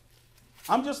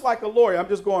 I'm just like a lawyer. I'm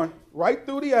just going right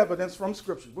through the evidence from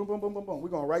Scripture. Boom, boom, boom, boom, boom. We're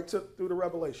going right through the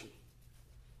revelation.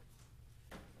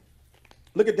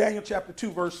 Look at Daniel chapter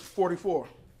 2, verse 44.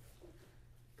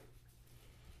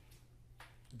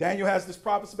 Daniel has this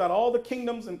prophecy about all the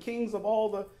kingdoms and kings of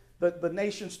all the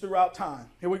nations throughout time.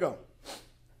 Here we go.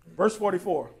 Verse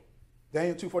 44.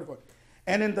 Daniel 2:44.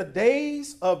 And in the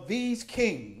days of these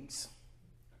kings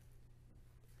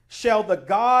shall the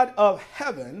God of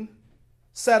heaven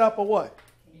set up a what?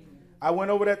 Kingdom. I went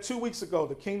over that 2 weeks ago.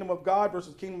 The kingdom of God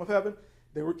versus kingdom of heaven.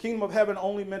 The kingdom of heaven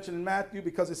only mentioned in Matthew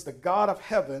because it's the God of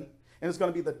heaven, and it's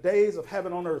going to be the days of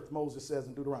heaven on earth, Moses says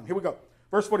in Deuteronomy. Here we go.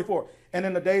 Verse 44. And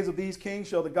in the days of these kings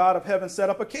shall the God of heaven set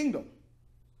up a kingdom.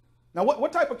 Now,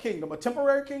 what type of kingdom? A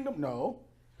temporary kingdom? No.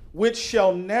 Which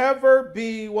shall never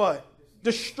be what?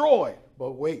 Destroyed.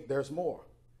 But wait, there's more.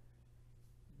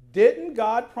 Didn't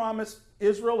God promise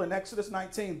Israel in Exodus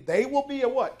 19, they will be a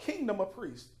what? Kingdom of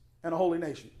priests and a holy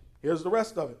nation. Here's the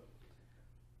rest of it.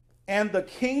 And the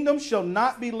kingdom shall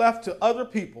not be left to other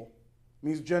people,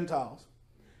 means Gentiles,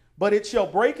 but it shall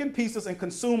break in pieces and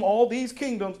consume all these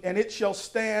kingdoms, and it shall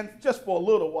stand just for a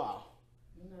little while.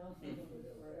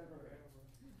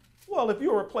 Well, if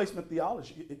you're a replacement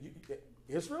theology,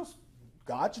 Israel's,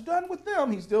 God's done with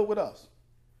them, he's still with us.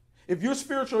 If you're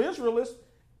spiritual Israelists,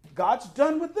 God's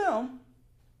done with them.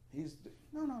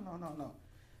 No.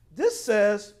 This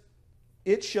says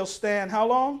it shall stand how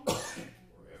long?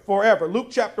 Forever. Luke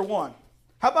chapter 1.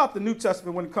 How about the New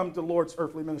Testament when it comes to the Lord's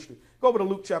earthly ministry? Go over to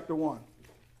Luke chapter 1.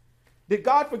 Did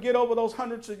God forget over those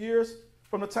hundreds of years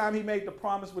from the time he made the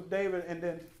promise with David and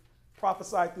then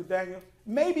prophesied through Daniel?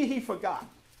 Maybe he forgot.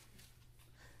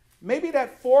 Maybe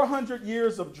that 400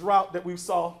 years of drought that we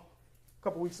saw a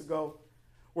couple weeks ago,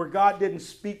 where God didn't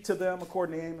speak to them,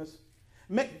 according to Amos.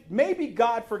 Maybe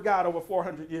God forgot over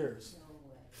 400 years.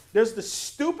 There's the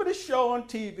stupidest show on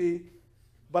TV,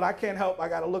 but I can't help. I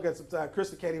got to look at it sometimes.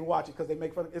 Krista can't even watch it because they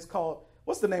make fun of it. It's called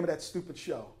what's the name of that stupid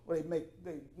show where they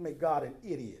make God an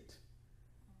idiot?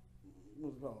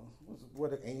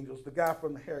 What are the angels? The guy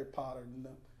from Harry Potter.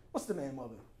 What's the name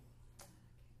of it?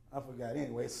 I forgot.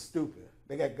 Anyway, it's stupid.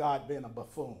 They got God being a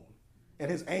buffoon.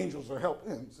 And his angels are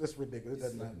helping him. It's ridiculous. It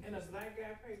doesn't matter. And a black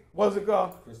guy paper. What's it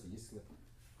called? Krista, you slipping.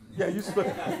 Yeah, you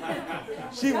slipping.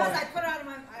 She Because won. I put it on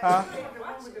my. Huh? The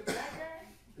one with the black guy?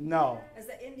 No. As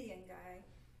the Indian guy.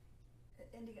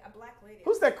 A black lady.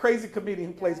 Who's that crazy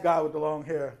comedian who plays God with the long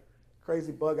hair?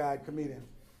 Crazy bug-eyed comedian.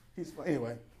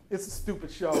 Anyway, it's a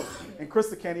stupid show. And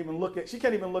Krista can't even look at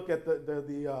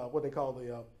the what they call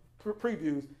the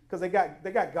previews because they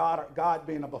got God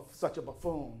being such a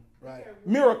buffoon, right?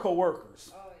 Miracle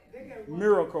workers. Oh, they got one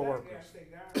Miracle black workers. guy say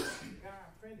God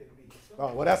offended me.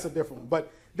 Oh, well, that's a different one.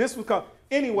 But this was called,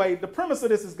 anyway, the premise of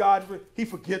this is God, he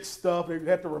forgets stuff. They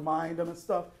have to remind him and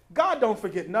stuff. God don't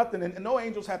forget nothing, and no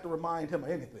angels have to remind him of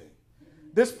anything.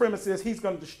 This premise is he's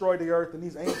going to destroy the earth, and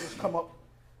these angels come up.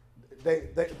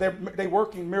 They're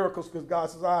working miracles because God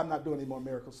says, I'm not doing any more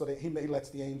miracles. So he lets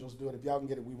the angels do it. If y'all can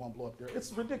get it, we won't blow up there.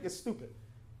 It's ridiculous, stupid.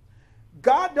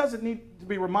 God doesn't need to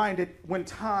be reminded when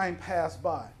time passed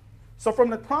by. So from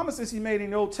the promises he made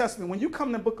in the Old Testament, when you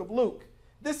come to the book of Luke,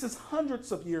 this is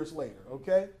hundreds of years later,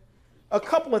 okay? A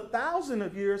couple of thousand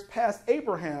of years past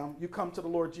Abraham, you come to the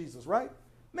Lord Jesus, right?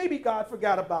 Maybe God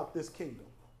forgot about this kingdom.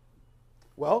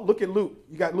 Well, look at Luke.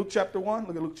 You got Luke chapter 1?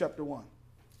 Look at Luke chapter 1.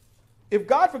 If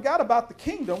God forgot about the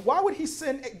kingdom, why would he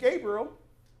send Gabriel?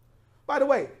 By the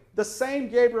way, the same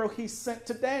Gabriel he sent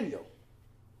to Daniel.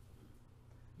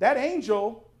 That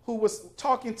angel who was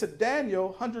talking to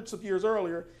Daniel hundreds of years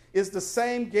earlier is the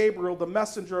same Gabriel, the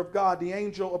messenger of God, the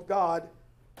angel of God,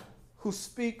 who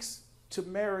speaks to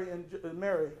Mary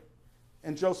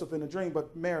and Joseph in a dream,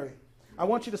 but Mary. I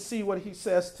want you to see what he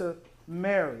says to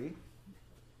Mary,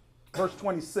 verse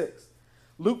 26.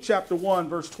 Luke chapter 1,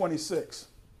 verse 26.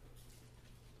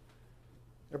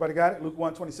 Everybody got it? Luke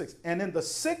 1:26. And in the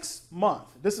 6th month,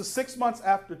 this is 6 months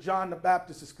after John the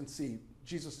Baptist is conceived,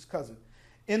 Jesus' cousin.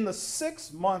 In the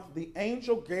 6th month, the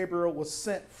angel Gabriel was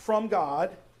sent from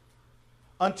God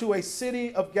unto a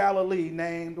city of Galilee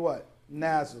named what?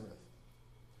 Nazareth.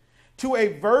 To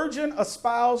a virgin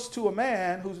espoused to a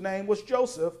man whose name was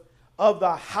Joseph of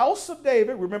the house of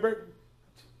David. Remember,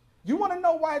 you want to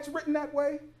know why it's written that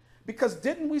way? Because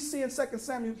didn't we see in 2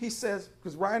 Samuel, he says,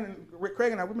 because Ryan and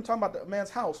Craig and I, we've been talking about the man's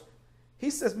house.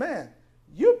 He says, man,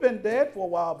 you've been dead for a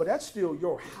while, but that's still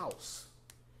your house.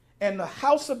 And the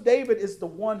house of David is the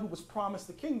one who was promised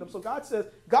the kingdom. So God says,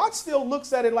 God still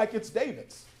looks at it like it's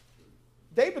David's.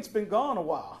 David's been gone a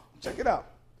while. Check it out.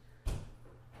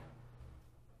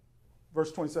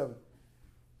 Verse 27.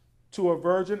 To a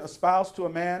virgin espoused to a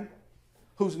man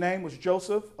whose name was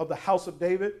Joseph of the house of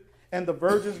David, and the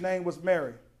virgin's name was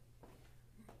Mary.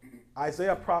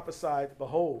 Isaiah prophesied,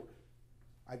 behold,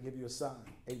 I give you a sign.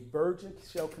 A virgin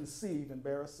shall conceive and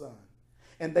bear a son.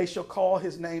 And they shall call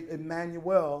his name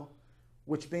Emmanuel,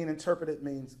 which being interpreted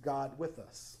means God with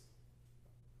us.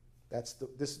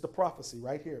 This is the prophecy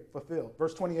right here, fulfilled.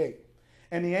 Verse 28.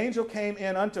 And the angel came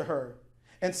in unto her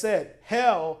and said,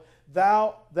 Hail,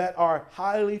 thou that art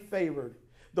highly favored.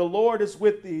 The Lord is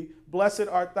with thee. Blessed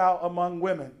art thou among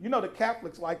women. You know the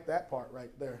Catholics like that part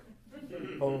right there.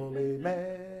 Holy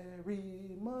Mary,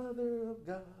 Mother of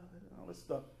God. All this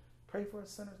stuff. Pray for us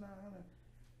sinners now.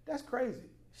 That's crazy.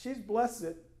 She's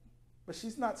blessed, but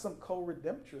she's not some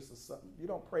co-redemptress or something. You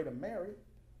don't pray to Mary.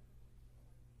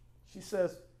 She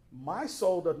says, my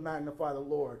soul doth magnify the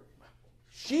Lord.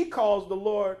 She calls the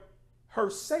Lord her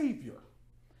Savior.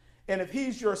 And if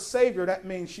he's your Savior, that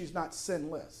means she's not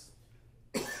sinless.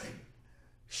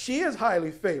 She is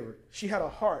highly favored. She had a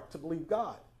heart to believe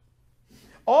God.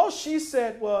 All she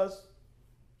said was,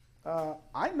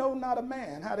 I know not a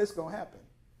man. How this going to happen?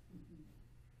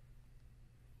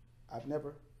 I've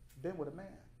never been with a man.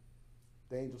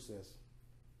 The angel says,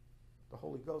 the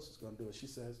Holy Ghost is going to do it. She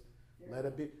says, let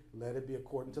it be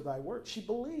according to thy word. She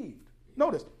believed.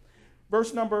 Notice,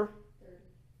 verse number,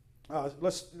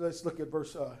 let's look at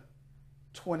verse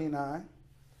 29.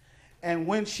 And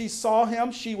when she saw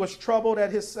him, she was troubled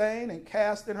at his saying and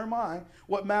cast in her mind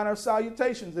what manner of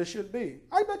salutations this should be.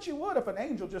 I bet you would if an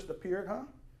angel just appeared, huh?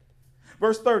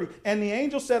 Verse 30. And the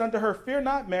angel said unto her, Fear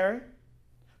not, Mary,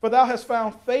 for thou hast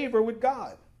found favor with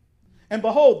God. And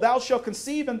behold, thou shalt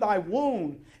conceive in thy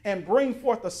womb and bring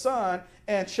forth a son,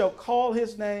 and shall call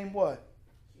his name what?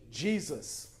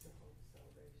 Jesus.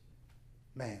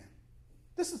 Man,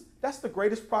 that's the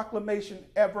greatest proclamation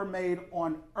ever made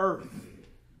on earth.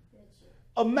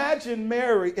 Imagine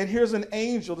Mary, and here's an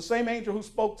angel, the same angel who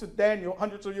spoke to Daniel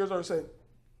hundreds of years earlier, said,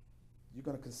 you're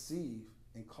going to conceive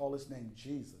and call his name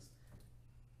Jesus.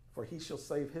 for he shall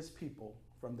save his people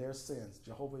from their sins.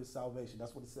 Jehovah is salvation.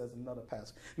 That's what it says in another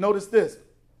passage. Notice this.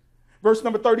 Verse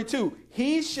number 32.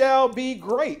 He shall be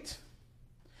great,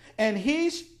 and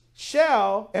he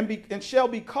shall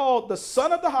be called the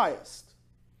Son of the Highest.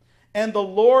 And the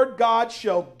Lord God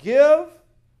shall give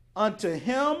unto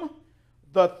him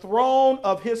the throne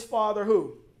of his father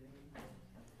who?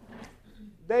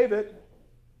 David.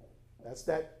 That's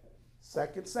that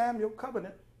 2 Samuel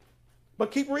covenant. But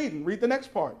keep reading. Read the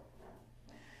next part.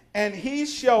 And he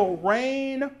shall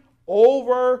reign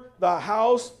over the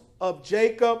house of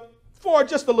Jacob for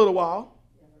just a little while,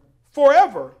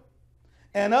 forever.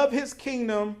 And of his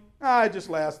kingdom, it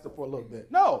just lasted for a little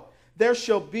bit. No, there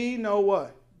shall be no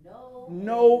what?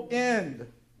 No end.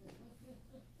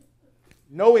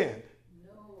 No end.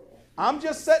 I'm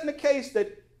just setting the case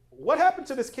that what happened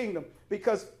to this kingdom?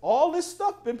 Because all this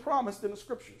stuff been promised in the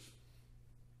scriptures.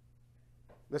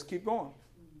 Let's keep going.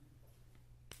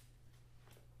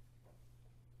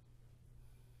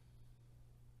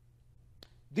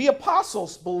 The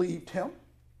apostles believed him.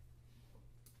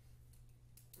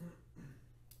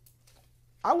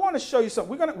 I want to show you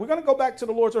something. We're going to go back to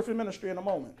the Lord's earthly ministry in a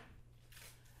moment.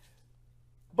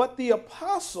 But the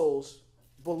apostles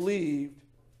believed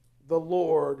the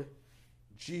Lord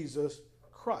Jesus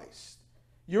Christ.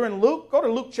 You're in Luke. Go to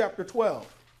Luke chapter 12.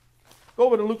 Go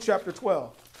over to Luke chapter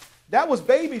 12. That was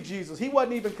baby Jesus. He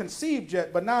wasn't even conceived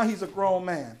yet, but now he's a grown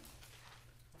man.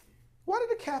 Why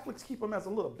did the Catholics keep him as a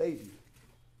little baby?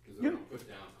 Because they're going to put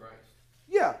down Christ.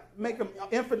 Yeah, make him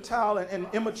infantile and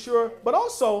immature. But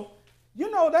also,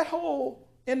 that whole,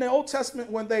 in the Old Testament,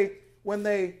 when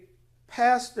they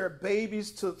passed their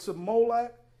babies to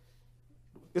Molech,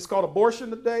 it's called abortion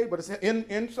today, but it's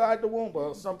inside the womb.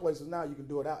 But some places now you can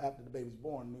do it out after the baby's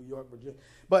born, New York, Virginia.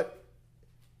 But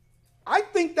I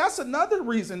think that's another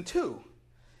reason too.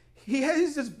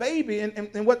 He's this baby,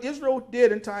 and what Israel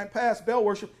did in time past, Baal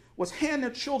worship, was hand their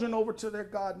children over to their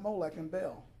god Molech and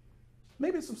Baal.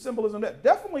 Maybe some symbolism there.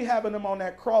 Definitely having them on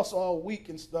that cross all weak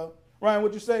and stuff. Ryan,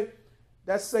 would you say?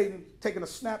 That's Satan taking a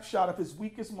snapshot of his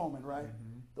weakest moment, right?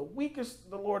 Mm-hmm. The weakest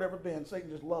the Lord ever been. Satan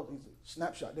just loves it. He's a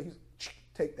snapshot. He's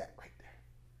take that right there.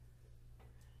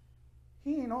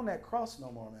 He ain't on that cross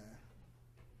no more, man.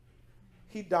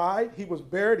 He died, he was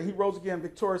buried, and he rose again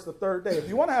victorious the third day. If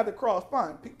you want to have the cross,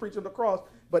 fine, preach of the cross,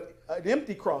 but an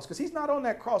empty cross, because he's not on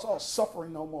that cross all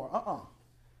suffering no more.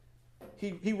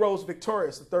 He rose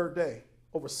victorious the third day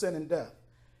over sin and death.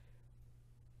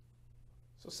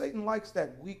 So Satan likes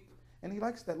that weak, and he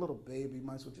likes that little baby.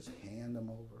 Might as well just hand him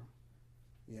over.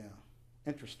 Yeah,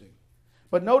 interesting.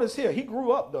 But notice here, he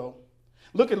grew up though.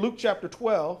 Look at Luke chapter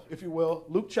 12, if you will.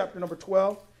 Luke chapter number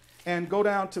 12, and go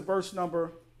down to verse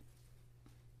number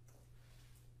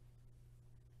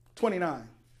 29.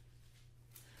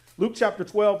 Luke chapter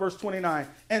 12, verse 29.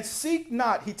 And seek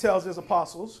not, he tells his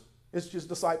apostles, his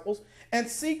disciples, and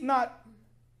seek not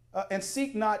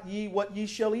ye what ye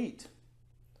shall eat,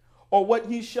 or what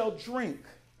ye shall drink,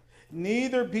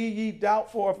 neither be ye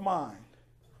doubtful of mind.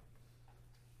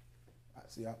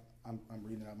 See, I'm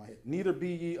reading it out of my head. Neither be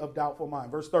ye of doubtful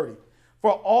mind. Verse 30.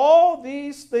 For all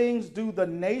these things do the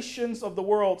nations of the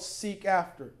world seek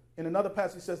after. In another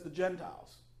passage, he says the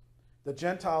Gentiles. The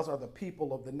Gentiles are the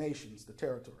people of the nations, the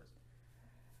territories.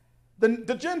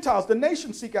 The Gentiles, the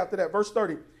nations seek after that. Verse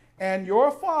 30. And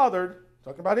your Father,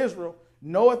 talking about Israel,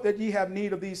 knoweth that ye have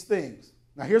need of these things.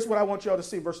 Now here's what I want y'all to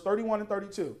see. Verse 31 and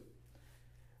 32.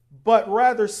 But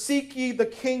rather seek ye the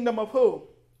kingdom of who?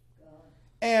 God.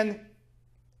 And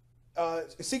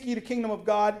seek ye the kingdom of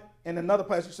God. And another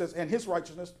passage says, and his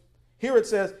righteousness. Here it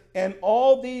says, and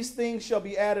all these things shall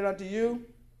be added unto you.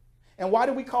 And why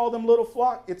do we call them little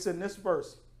flock? It's in this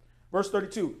verse. Verse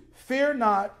 32. Fear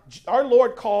not. Our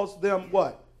Lord calls them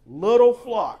what? Little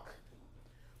flock.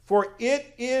 For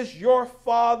it is your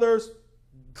Father's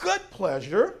good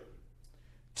pleasure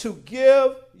to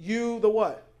give you the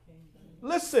what?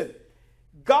 Listen,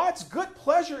 God's good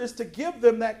pleasure is to give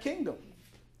them that kingdom.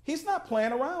 He's not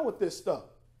playing around with this stuff.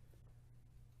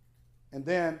 And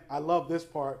then I love this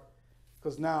part,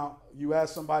 because now you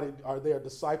ask somebody, are they a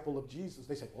disciple of Jesus?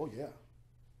 They say, oh yeah.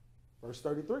 Verse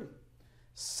 33.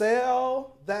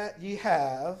 Sell that ye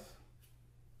have,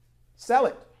 sell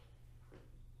it.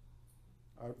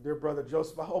 Our dear brother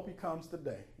Joseph, I hope he comes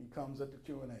today. He comes at the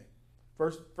Q&A.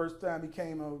 First time he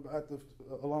came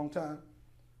a long time.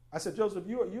 I said, Joseph,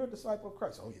 you're a disciple of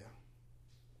Christ. Oh yeah.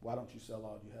 Why don't you sell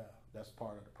all you have? That's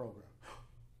part of the program.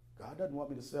 God doesn't want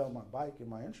me to sell my bike and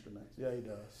my instruments. Yeah, he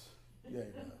does. Yeah,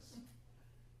 he does.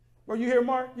 Were you here,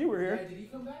 Mark? You were here. Yeah, did he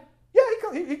come back? Yeah,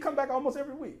 he come back almost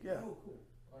every week. Yeah. Oh, cool.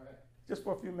 All right. Just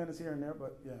for a few minutes here and there,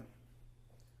 but yeah.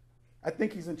 I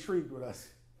think he's intrigued with us.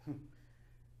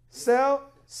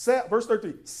 Sell, verse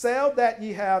 33, sell that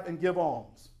ye have and give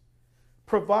alms.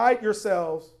 Provide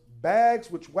yourselves bags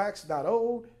which wax not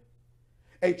old,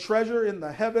 a treasure in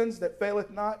the heavens that faileth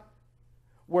not,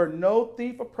 where no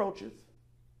thief approacheth,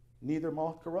 neither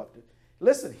moth corrupteth.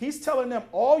 Listen, he's telling them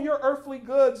all your earthly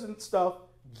goods and stuff,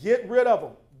 get rid of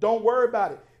them. Don't worry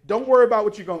about it. Don't worry about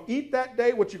what you're going to eat that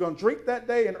day, what you're going to drink that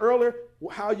day, and earlier,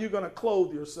 how you're going to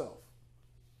clothe yourself.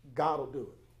 God will do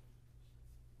it.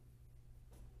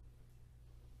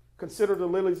 Consider the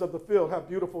lilies of the field, how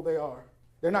beautiful they are.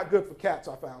 They're not good for cats,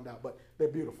 I found out, but they're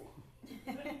beautiful.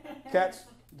 Cats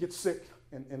get sick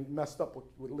and messed up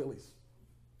with lilies.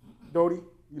 Dodie,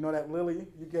 you know that lily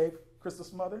you gave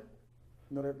Krista's mother?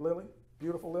 You know that lily?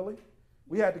 Beautiful lily?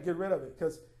 We had to get rid of it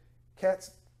because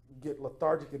cats get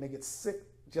lethargic and they get sick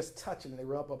just touching and they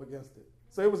rub up against it.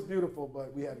 So it was beautiful,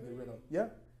 but we had to get rid of it. Yeah?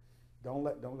 Don't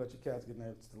let your cats get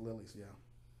near to the lilies, yeah.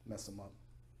 Mess them up.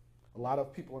 A lot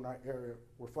of people in our area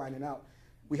were finding out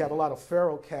we have a lot of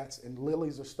feral cats and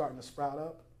lilies are starting to sprout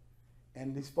up.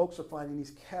 And these folks are finding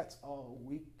these cats all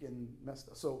weak and messed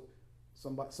up. So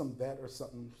some vet or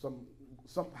something,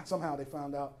 somehow they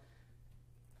found out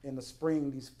in the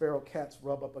spring these feral cats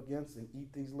rub up against and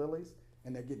eat these lilies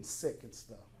and they're getting sick and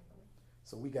stuff.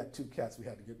 So we got 2 cats, we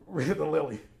had to get rid of the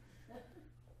lily.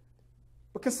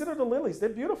 But consider the lilies, they're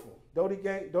beautiful.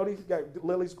 Dodie's got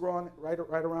lilies growing right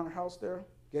around her house there.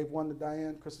 Gave one to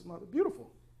Diane, Krista's mother.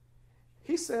 Beautiful.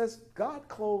 He says, God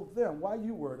clothed them. Why are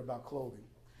you worried about clothing?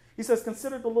 He says,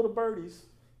 consider the little birdies.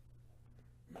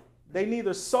 They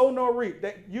neither sow nor reap.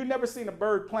 You've never seen a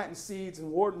bird planting seeds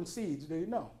and watering seeds, do you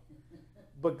know?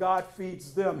 But God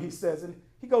feeds them, he says. And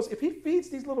he goes, if he feeds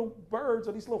these little birds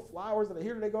or these little flowers that are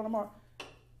here today, going tomorrow,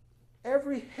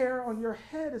 every hair on your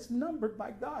head is numbered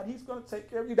by God. He's going to take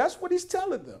care of you. That's what he's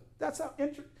telling them. That's how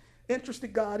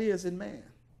interested God is in man.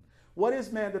 What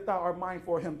is man that thou art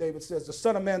mindful of him, David says, the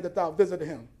son of man that thou visited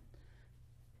him.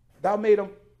 Thou made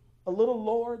him a little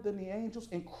lower than the angels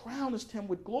and crownest him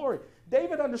with glory.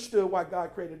 David understood why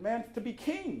God created man, to be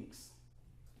kings,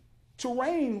 to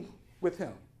reign with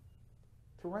him,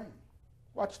 to reign.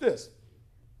 Watch this.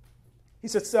 He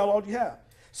said, sell all you have.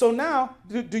 So now,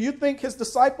 do you think his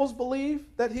disciples believe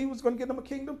that he was going to give them a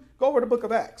kingdom? Go over to the book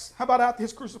of Acts. How about after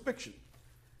his crucifixion?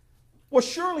 Well,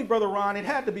 surely, Brother Ron, it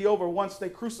had to be over once they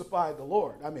crucified the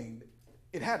Lord. I mean,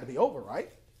 it had to be over,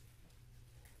 right?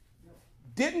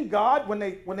 Didn't God, when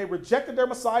they rejected their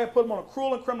Messiah, put them on a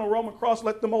cruel and criminal Roman cross,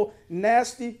 let them old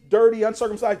nasty, dirty,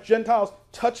 uncircumcised Gentiles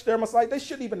touch their Messiah? They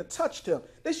shouldn't even have touched him.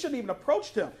 They shouldn't even have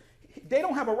approached him. They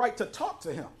don't have a right to talk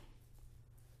to him.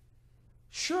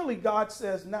 Surely God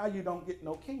says, now you don't get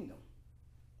no kingdom.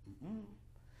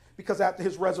 Because after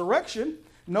his resurrection,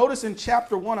 notice in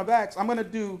chapter 1 of Acts, I'm going to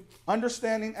do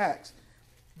understanding Acts.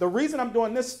 The reason I'm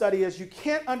doing this study is you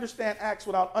can't understand Acts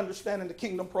without understanding the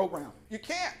kingdom program. You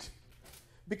can't.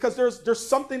 Because there's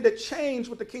something that changed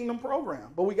with the kingdom program.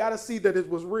 But we got to see that it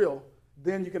was real.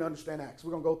 Then you can understand Acts.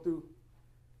 We're going to go through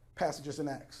passages in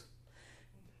Acts.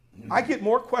 I get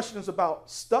more questions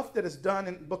about stuff that is done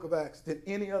in the book of Acts than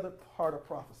any other part of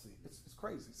prophecy. It's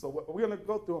crazy. So we're going to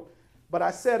go through them. But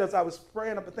I said, as I was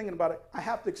praying up and thinking about it, I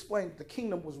have to explain that the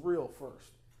kingdom was real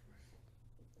first.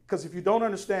 Because if you don't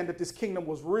understand that this kingdom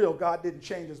was real, God didn't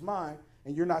change his mind,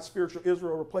 and you're not spiritual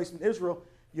Israel, replacement Israel,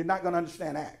 you're not going to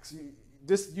understand Acts.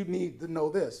 You need to know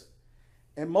this.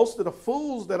 And most of the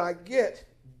fools that I get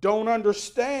don't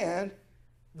understand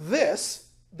this,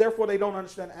 therefore they don't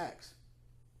understand Acts.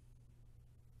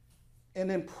 And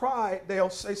in pride, they'll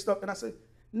say stuff, and I say,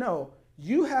 no,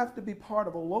 you have to be part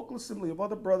of a local assembly of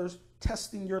other brothers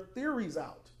testing your theories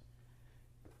out.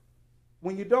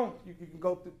 When you don't, you can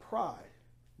go through pride,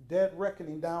 dead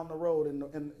reckoning down the road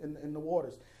in the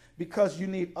waters, because you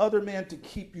need other men to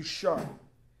keep you sharp.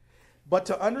 But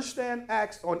to understand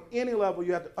Acts on any level,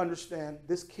 you have to understand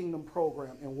this kingdom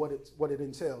program and what it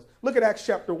entails. Look at Acts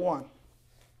chapter 1.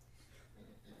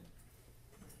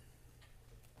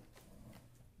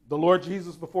 The Lord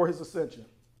Jesus before his ascension.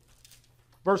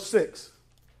 Verse 6.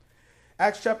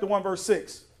 Acts chapter 1, verse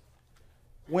 6.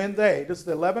 This is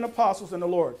the 11 apostles and the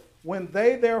Lord. When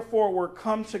they therefore were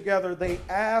come together, they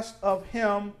asked of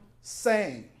him,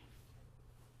 saying,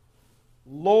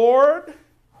 Lord,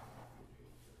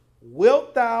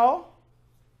 wilt thou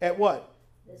at what?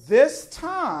 This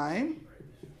time.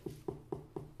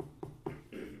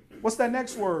 What's that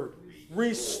next word?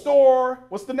 Restore.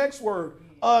 What's the next word?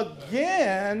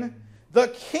 Again, the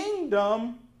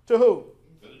kingdom to who?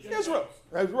 Israel.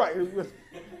 That's right.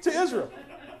 To Israel.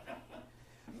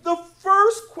 The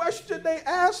first question they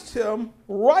asked him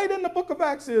right in the book of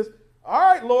Acts is, All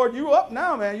right, Lord, you up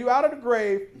now, man. You out of the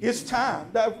grave. It's time.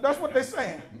 That's what they're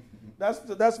saying.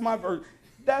 That's my version.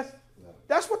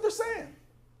 That's what they're saying.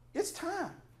 It's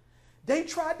time. They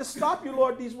tried to stop you,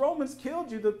 Lord. These Romans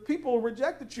killed you. The people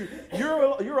rejected you.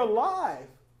 You're alive.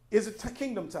 Is it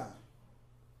kingdom time?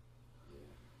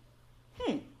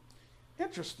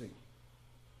 Interesting.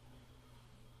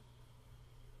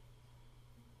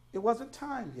 It wasn't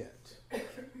time yet.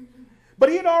 But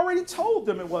he had already told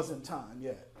them it wasn't time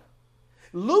yet.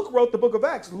 Luke wrote the book of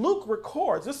Acts. Luke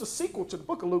records, this is a sequel to the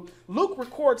book of Luke. Luke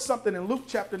records something in Luke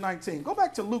chapter 19. Go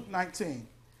back to Luke 19.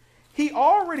 He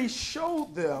already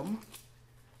showed them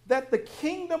that the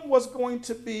kingdom was going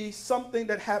to be something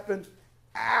that happened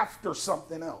after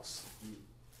something else.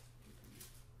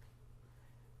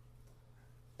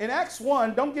 In Acts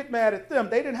 1, don't get mad at them.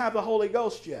 They didn't have the Holy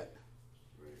Ghost yet.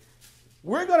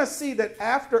 We're going to see that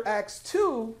after Acts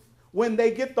 2, when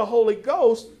they get the Holy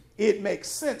Ghost, it makes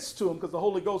sense to them because the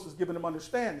Holy Ghost is giving them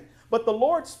understanding. But the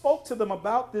Lord spoke to them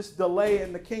about this delay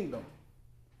in the kingdom.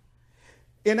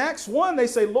 In Acts 1, they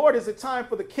say, Lord, is it time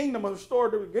for the kingdom of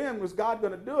restored again? Was God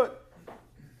going to do it?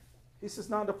 He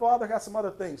says, no, the Father has some other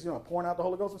things, pouring out the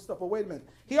Holy Ghost and stuff. But wait a minute.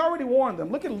 He already warned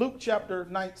them. Look at Luke chapter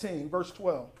 19, verse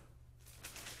 12.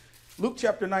 Luke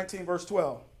chapter 19, verse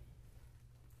 12.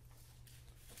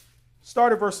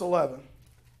 Start at verse 11.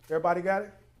 Everybody got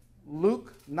it?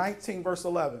 Luke 19, verse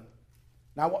 11.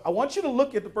 Now, I want you to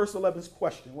look at the verse 11's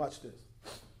question. Watch this.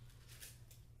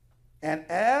 And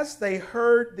as they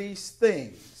heard these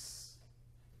things,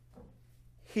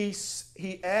 he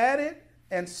added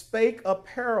and spake a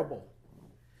parable,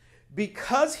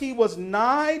 because he was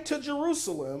nigh to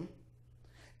Jerusalem,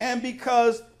 and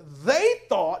because they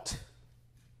thought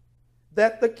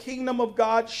that the kingdom of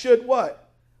God should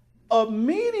what?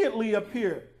 Immediately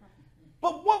appear.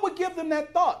 But what would give them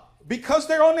that thought? Because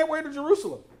they're on their way to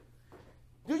Jerusalem.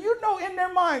 Do you know in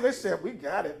their minds, they said, we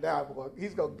got it now, boy.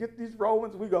 He's going to get these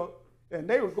Romans. And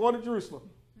they were going to Jerusalem.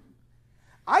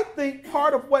 I think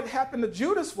part of what happened to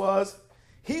Judas was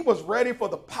he was ready for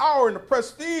the power and the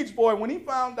prestige, boy. When he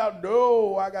found out,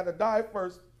 no, I got to die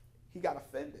first, he got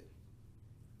offended.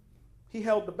 He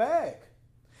held the bag.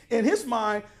 In his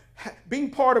mind, being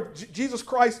part of Jesus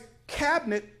Christ's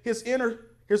cabinet, his inner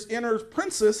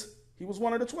princess, he was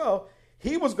one of the 12,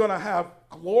 he was going to have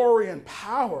glory and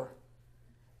power,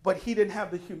 but he didn't have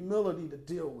the humility to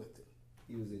deal with it.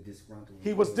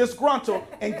 He was disgruntled,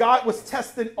 and God was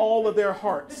testing all of their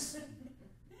hearts.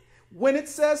 When it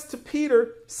says to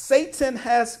Peter, Satan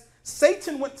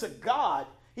went to God.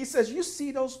 He says, you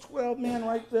see those 12 men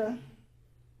right there?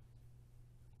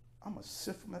 I'm going to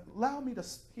sift them.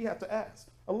 He had to ask,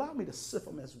 allow me to sift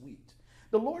them as wheat.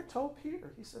 The Lord told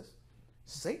Peter, he says,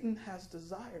 Satan has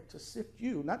desired to sift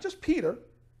you, not just Peter,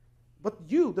 but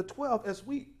you, the 12, as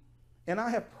wheat. And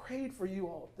I have prayed for you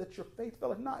all that your faith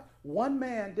faileth not. One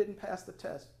man didn't pass the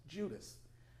test, Judas.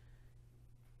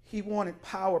 He wanted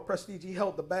power, prestige. He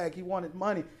held the bag. He wanted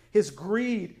money. His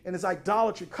greed and his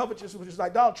idolatry, covetousness, which is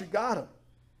idolatry, got him.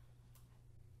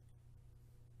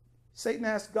 Satan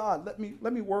asked God, let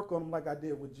me work on him like I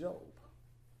did with Job.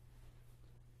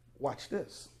 Watch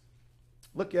this.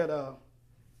 Look at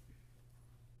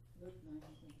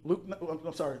Luke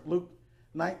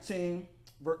 19.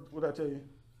 What did I tell you?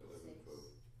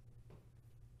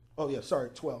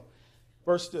 12.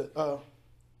 Verse 2.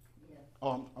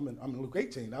 I'm in Luke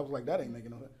 18. I was like, that ain't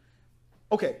making no sense.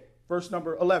 Okay, verse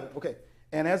number 11. Okay.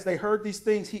 And as they heard these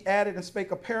things, he added and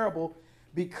spake a parable,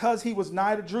 because he was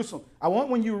nigh to Jerusalem. I want,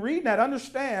 when you read that,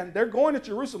 understand they're going to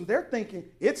Jerusalem. They're thinking,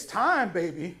 it's time,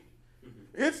 baby.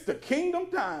 It's the kingdom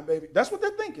time, baby. That's what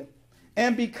they're thinking.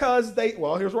 And because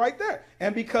here's right there.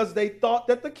 And because they thought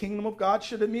that the kingdom of God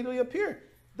should immediately appear.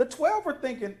 The 12 were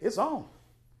thinking, it's on.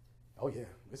 Oh, yeah,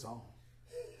 it's on.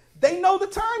 They know the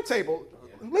timetable.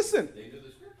 Yeah. Listen. They knew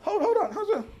the scripture. Hold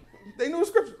on. They knew the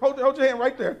scripture. Hold your hand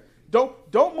right there.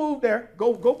 Don't move there.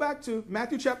 Go back to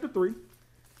Matthew chapter 3.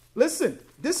 Listen,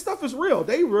 this stuff is real.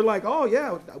 They were like, oh,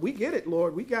 yeah, we get it,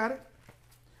 Lord. We got it.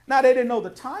 Now, they didn't know the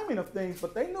timing of things,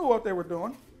 but they knew what they were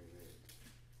doing.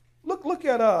 Look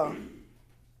at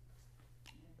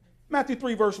Matthew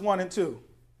 3, verse 1 and 2.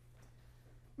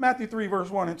 Matthew 3, verse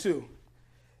 1 and 2.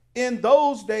 In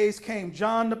those days came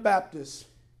John the Baptist,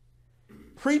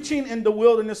 preaching in the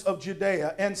wilderness of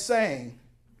Judea and saying,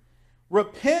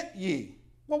 repent ye.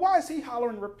 Well, why is he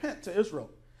hollering repent to Israel?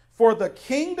 For the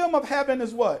kingdom of heaven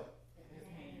is what? At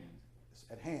hand. It's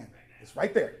at hand. It's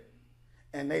right there.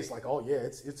 And they's like, oh yeah,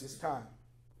 it's time.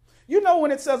 You know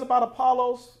when it says about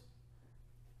Apollos,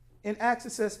 in Acts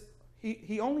it says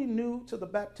he only knew to the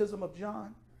baptism of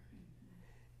John.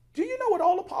 Do you know what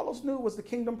all Apollos knew was the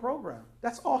kingdom program?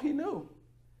 That's all he knew.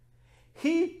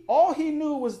 All he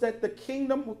knew was that the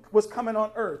kingdom was coming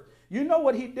on earth. You know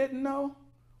what he didn't know?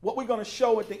 What we're going to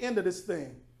show at the end of this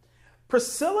thing.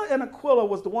 Priscilla and Aquila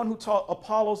was the one who taught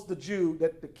Apollos the Jew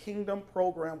that the kingdom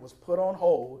program was put on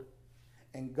hold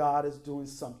and God is doing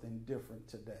something different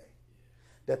today.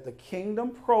 That the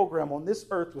kingdom program on this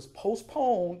earth was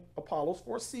postponed, Apollos,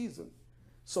 for a season,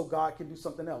 so God can do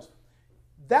something else.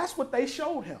 That's what they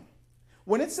showed him.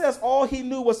 When it says all he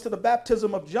knew was to the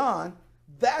baptism of John,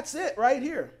 that's it right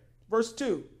here. Verse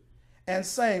 2. And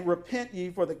saying, repent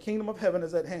ye, for the kingdom of heaven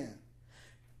is at hand.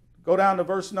 Go down to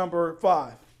verse number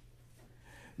 5.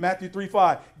 Matthew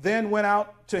 3:5. Then went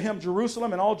out to him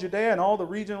Jerusalem and all Judea and all the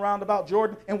region round about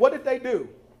Jordan. And what did they do?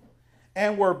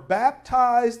 And were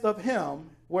baptized of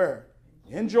him, where?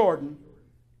 In Jordan,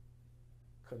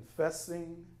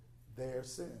 confessing their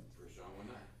sins.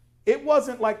 It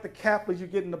wasn't like the Catholics, you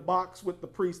get in the box with the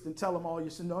priest and tell them all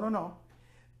your sins. No, no, no.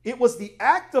 It was the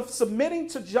act of submitting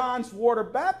to John's water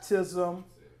baptism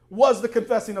was the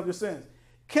confessing of your sins.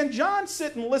 Can John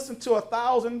sit and listen to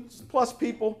 1,000+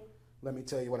 people? Let me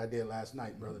tell you what I did last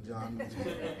night, Brother John.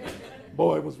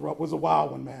 Boy, it was a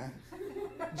wild one, man.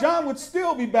 John would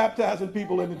still be baptizing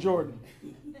people in the Jordan.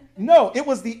 No, it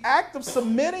was the act of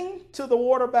submitting to the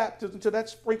water baptism, to that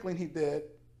sprinkling he did,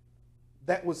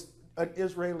 that was an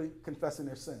Israeli confessing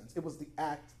their sins. It was the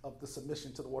act of the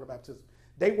submission to the water baptism.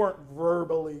 They weren't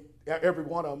verbally, every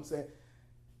one of them saying.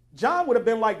 John would have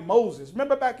been like Moses.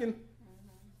 Remember back in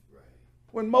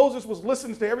when Moses was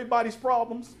listening to everybody's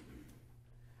problems?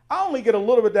 I only get a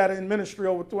little bit of that in ministry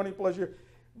over 20+ years.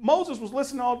 Moses was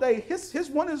listening all day.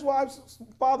 One of his wives'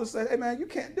 father said, hey, man, you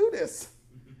can't do this.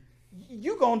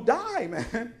 You're going to die,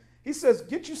 man. He says,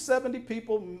 get you 70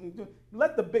 people.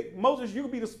 Moses, you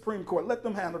be the Supreme Court. Let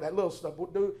them handle that little stuff.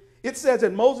 It says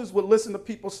that Moses would listen to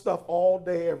people's stuff all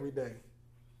day, every day.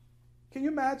 Can you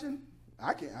imagine?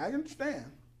 I understand.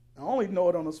 I only know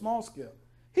it on a small scale.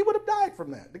 He would have died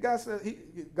from that. The guy said,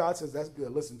 God says, that's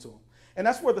good. Listen to him. And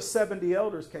that's where the 70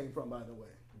 elders came from, by the way.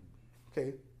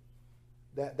 Okay?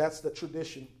 That's the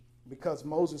tradition because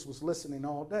Moses was listening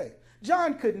all day.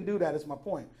 John couldn't do that, is my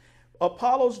point.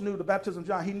 Apollos knew the baptism of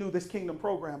John. He knew this kingdom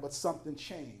program, but something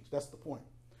changed. That's the point.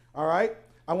 All right?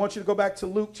 I want you to go back to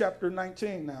Luke chapter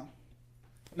 19 now.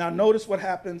 Now notice what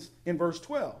happens in verse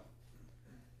 12.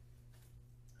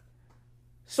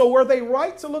 So were they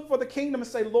right to look for the kingdom and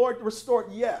say, Lord, restore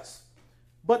it? Yes.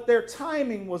 But their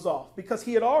timing was off because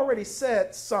he had already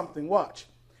said something. Watch.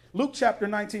 Luke chapter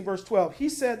 19, verse 12. He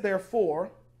said,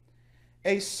 therefore,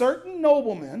 a certain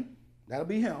nobleman, that'll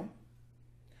be him,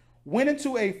 went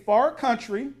into a far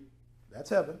country, that's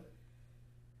heaven,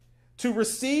 to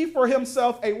receive for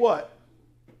himself a what?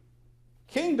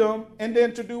 Kingdom, and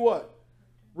then to do what?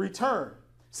 Return.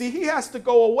 See, he has to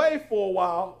go away for a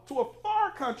while to a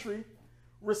far country,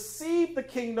 receive the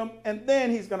kingdom, and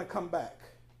then he's going to come back.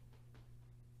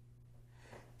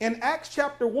 In Acts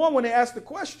chapter 1, when they ask the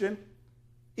question,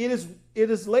 it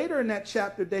is later in that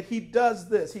chapter that he does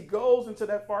this. He goes into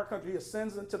that far country. He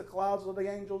ascends into the clouds of the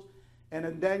angels. And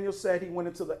then Daniel said he went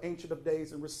into the Ancient of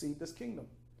Days and received this kingdom.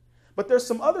 But there's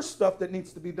some other stuff that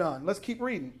needs to be done. Let's keep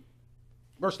reading.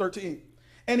 Verse 13.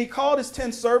 And he called his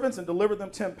 10 servants and delivered them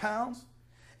 10 pounds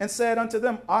and said unto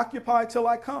them, occupy till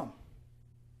I come.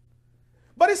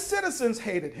 But his citizens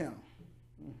hated him.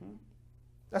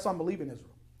 That's unbelieving Israel.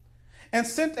 And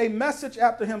sent a message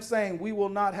after him saying, we will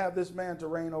not have this man to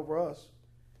reign over us.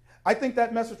 I think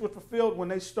that message was fulfilled when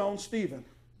they stoned Stephen.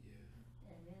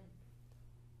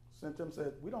 Sent him,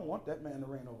 said, we don't want that man to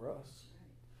reign over us.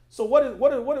 So what is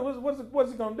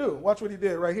he going to do? Watch what he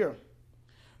did right here.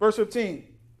 Verse 15.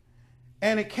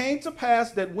 And it came to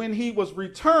pass that when he was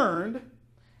returned,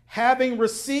 having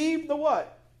received the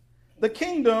what? The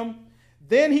kingdom,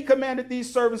 then he commanded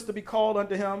these servants to be called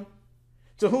unto him,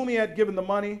 to whom he had given the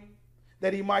money,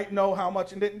 that he might know how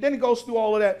much. And then he goes through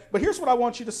all of that. But here's what I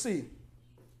want you to see.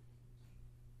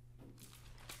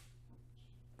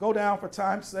 Go down for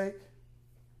time's sake.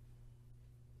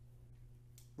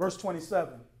 Verse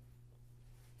 27.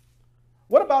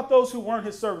 What about those who weren't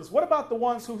his servants? What about the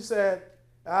ones who said,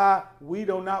 we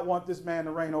do not want this man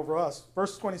to reign over us?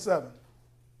 Verse 27.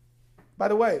 By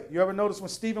the way, you ever notice when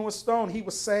Stephen was stoned, he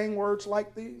was saying words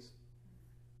like these?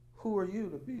 Who are you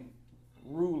to be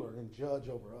ruler and judge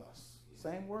over us?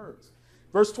 Same words.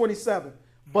 Verse 27.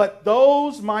 But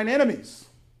those mine enemies,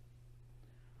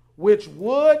 which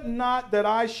would not that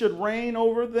I should reign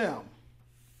over them,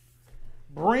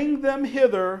 bring them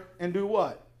hither and do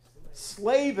what?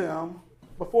 Slay them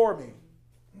before me.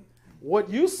 What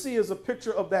you see is a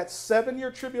picture of that 7-year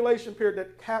tribulation period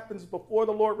that happens before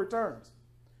the Lord returns.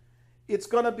 It's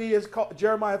going to be, as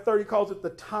Jeremiah 30 calls it,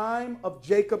 the time of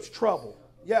Jacob's trouble.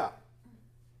 Yeah.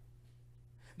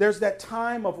 There's that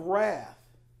time of wrath.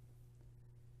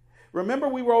 Remember,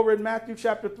 we were over in Matthew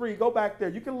chapter 3. Go back there.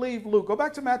 You can leave Luke. Go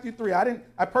back to Matthew 3.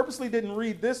 I purposely didn't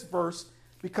read this verse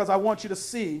because I want you to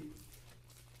see.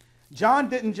 John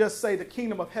didn't just say the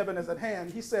kingdom of heaven is at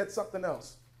hand. He said something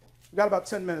else. We got about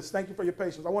 10 minutes. Thank you for your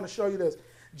patience. I want to show you this.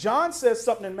 John says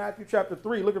something in Matthew chapter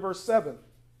 3. Look at verse 7.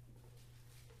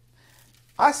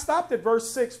 I stopped at verse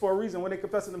 6 for a reason when they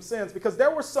confessed them sins, because there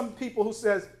were some people who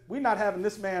says, we're not having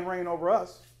this man reign over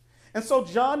us. And so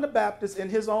John the Baptist, in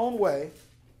his own way,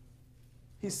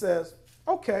 he says,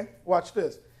 okay, watch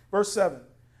this. Verse 7.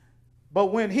 But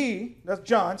when he, that's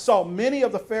John, saw many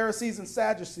of the Pharisees and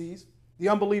Sadducees, the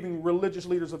unbelieving religious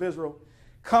leaders of Israel,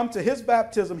 come to his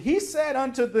baptism, he said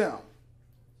unto them,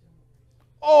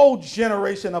 O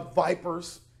generation of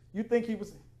vipers. You think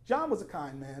John was a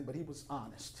kind man, but he was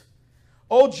honest.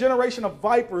 O generation of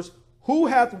vipers, who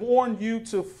hath warned you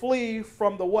to flee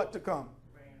from the what to come?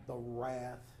 The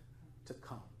wrath to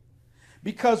come.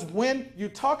 Because when you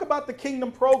talk about the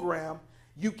kingdom program,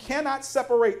 you cannot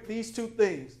separate these two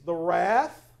things, the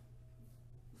wrath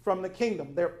from the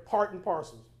kingdom. They're part and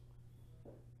parcel.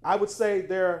 I would say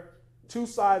they're two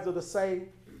sides of the same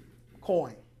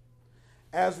coin.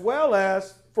 As well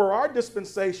as, for our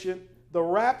dispensation, the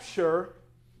rapture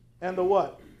and the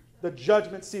what? The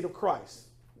judgment seat of Christ.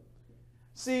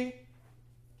 See,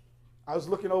 I was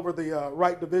looking over the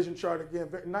right division chart again.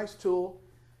 Very nice tool.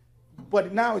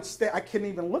 But now I can't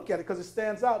even look at it because it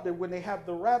stands out that when they have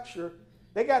the rapture,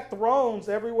 they got thrones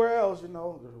everywhere else, you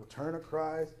know, the return of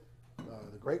Christ,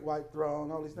 the great white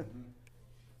throne, all these things.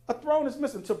 A throne is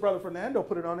missing until Brother Fernando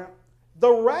put it on there.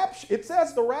 The rapture, it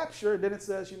says the rapture, then it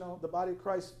says, you know, the body of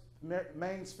Christ's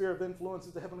main sphere of influence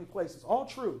is the heavenly places. All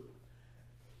true.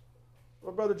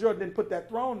 But Brother Jordan didn't put that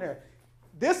throne there.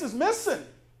 This is missing.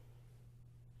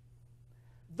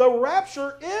 The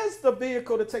rapture is the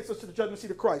vehicle that takes us to the judgment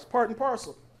seat of Christ, part and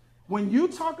parcel. When you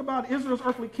talk about Israel's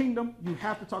earthly kingdom, you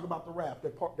have to talk about the wrath.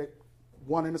 They're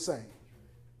one and the same.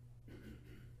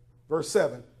 Verse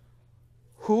 7.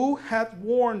 Who hath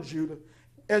warned you to...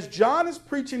 As John is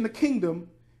preaching the kingdom,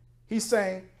 he's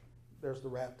saying, there's the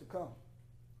wrath to come.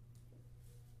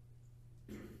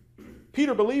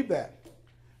 Peter believed that.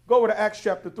 Go over to Acts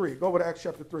chapter 3. Go over to Acts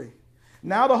chapter 3.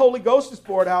 Now the Holy Ghost is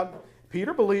poured out.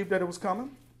 Peter believed that it was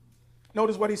coming.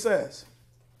 Notice what he says.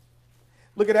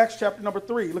 Look at Acts chapter number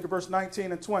 3. Look at verse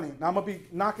 19 and 20. Now I'm going to be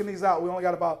knocking these out. We only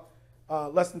got about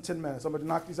less than 10 minutes. I'm going to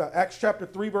knock these out. Acts chapter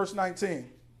 3, verse 19.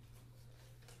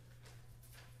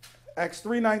 Acts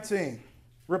 3:19.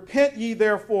 Repent ye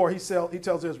therefore, he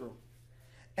tells Israel,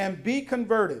 and be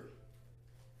converted,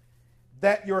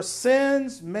 that your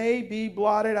sins may be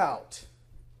blotted out.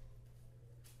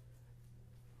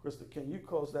 Krista, can you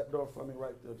close that door for me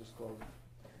right there? Just close it.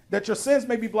 That your sins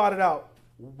may be blotted out,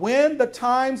 when the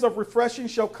times of refreshing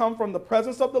shall come from the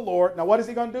presence of the Lord. Now what is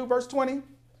he going to do? Verse 20.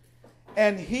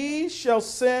 And he shall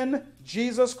send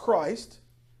Jesus Christ,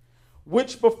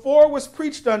 which before was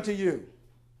preached unto you.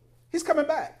 He's coming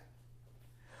back.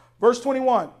 Verse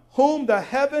 21, whom the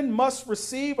heaven must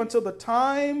receive until the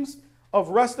times of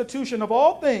restitution of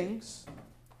all things,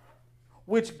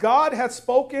 which God hath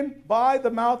spoken by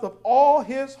the mouth of all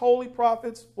his holy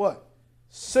prophets, what?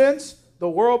 Since the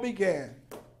world began.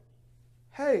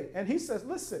 Hey, and he says,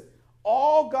 listen,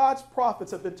 all God's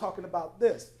prophets have been talking about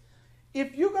this.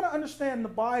 If you're going to understand the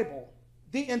Bible,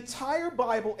 the entire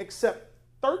Bible except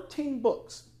 13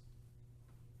 books,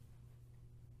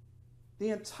 the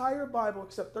entire Bible,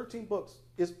 except 13 books,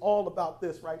 is all about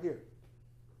this right here.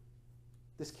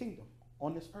 This kingdom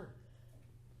on this earth.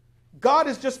 God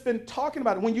has just been talking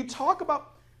about it. When you talk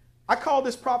about, I call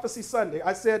this Prophecy Sunday.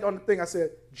 I said on the thing, I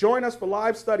said, join us for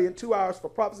live study in 2 hours for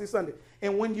Prophecy Sunday.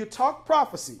 And when you talk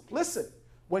prophecy, listen,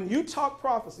 when you talk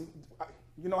prophecy,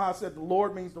 you know how I said the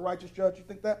Lord means the righteous judge? You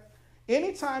think that?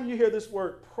 Anytime you hear this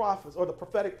word prophecy or the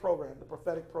prophetic program,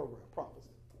 prophecy,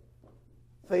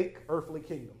 think earthly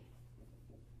kingdom.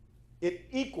 It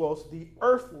equals the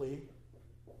earthly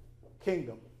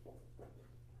kingdom.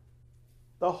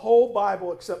 The whole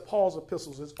Bible, except Paul's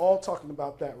epistles, is all talking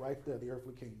about that right there, the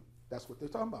earthly kingdom. That's what they're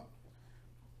talking about.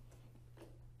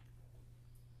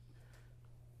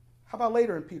 How about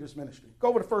later in Peter's ministry? Go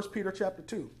over to 1 Peter chapter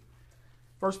 2.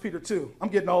 1 Peter 2. I'm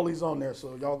getting all these on there,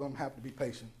 so y'all going to have to be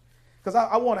patient. Because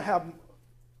I want to have them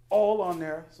all on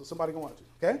there so somebody can watch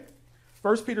it. Okay?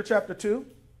 1 Peter chapter 2.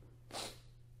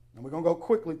 And we're going to go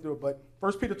quickly through it, but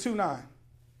 1 Peter 2:9.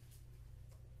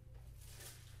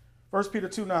 1 Peter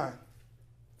 2:9.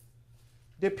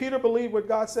 Did Peter believe what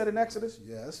God said in Exodus?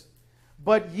 Yes.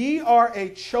 But ye are a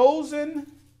chosen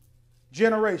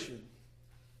generation.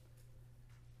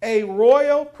 A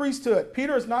royal priesthood.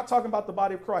 Peter is not talking about the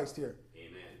body of Christ here. Amen.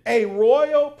 A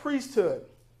royal priesthood.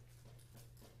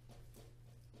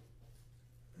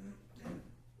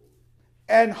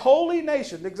 And holy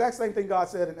nation. The exact same thing God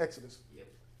said in Exodus. Yep.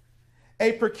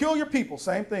 A peculiar people.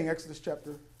 Same thing, Exodus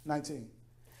chapter 19.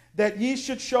 That ye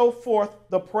should show forth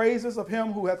the praises of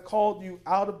him who hath called you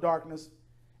out of darkness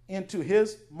into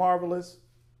his marvelous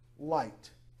light.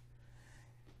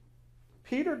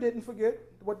 Peter didn't forget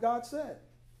what God said.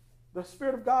 The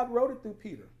Spirit of God wrote it through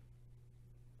Peter.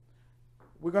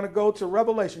 We're going to go to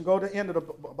Revelation. Go to the end of the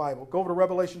Bible. Go over to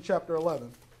Revelation chapter 11.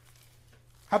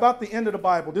 How about the end of the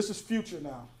Bible? This is future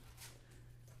now.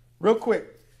 Real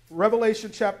quick.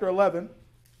 Revelation chapter 11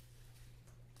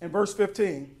 and verse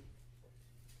 15.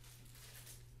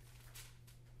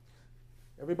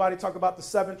 Everybody talk about the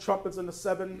 7 trumpets and the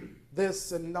 7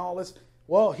 this and all this.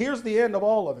 Well, here's the end of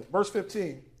all of it. Verse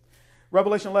 15.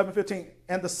 Revelation 11:15.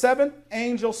 And the 7th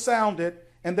angel sounded,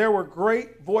 and there were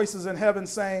great voices in heaven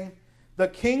saying, the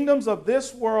kingdoms of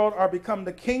this world are become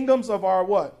the kingdoms of our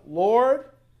what? Lord,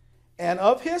 and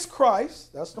of his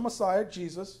Christ. That's the Messiah,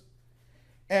 Jesus.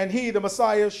 And he, the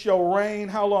Messiah, shall reign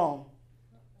how long?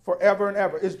 Forever and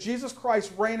ever. Is Jesus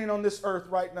Christ reigning on this earth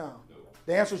right now? No.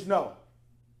 The answer is no.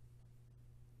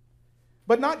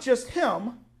 But not just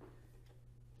him.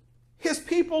 His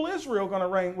people Israel going to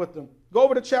reign with them. Go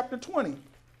over to chapter 20.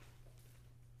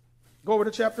 Go over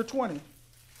to chapter 20.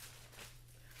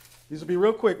 These will be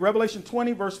real quick. Revelation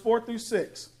 20, verse 4 through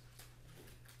 6.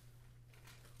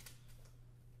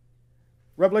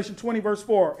 Revelation 20, verse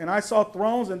 4. And I saw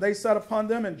thrones, and they sat upon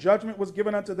them, and judgment was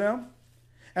given unto them.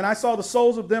 And I saw the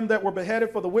souls of them that were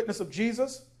beheaded for the witness of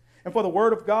Jesus, and for the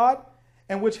word of God,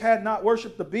 and which had not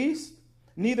worshipped the beast,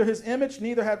 neither his image,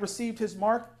 neither had received his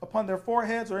mark upon their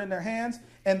foreheads or in their hands.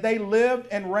 And they lived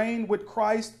and reigned with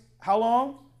Christ, how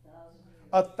long?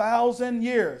 1,000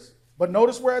 years. But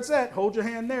notice where it's at. Hold your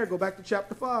hand there. Go back to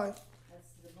chapter 5. That's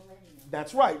the millennium.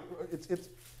 That's right.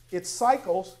 It's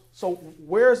cycles. So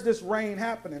where's this reign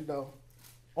happening, though?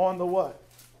 On the what?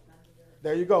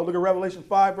 There you go. Look at Revelation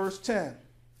 5, verse 10.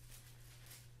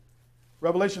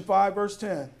 Revelation 5, verse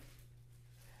 10.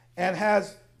 And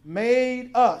has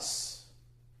made us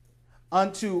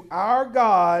unto our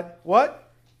God,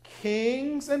 what?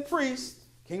 Kings and priests,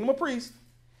 kingdom of priests,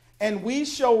 and we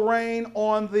shall reign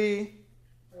on the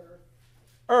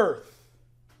earth.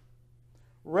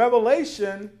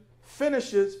 Revelation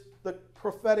finishes the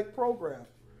prophetic program.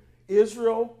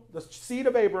 Israel, the seed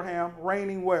of Abraham,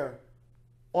 reigning where?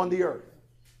 On the earth.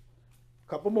 A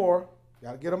couple more.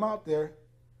 Got to get them out there.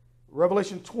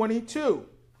 Revelation 22.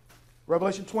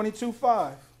 Revelation 22,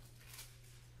 5.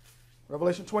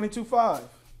 Revelation 22, 5.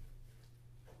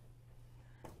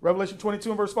 Revelation 22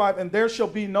 and verse 5. And there shall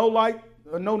be no light,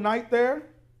 no night there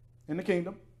in the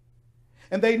kingdom.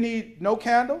 And they need no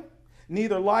candle,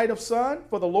 neither light of sun,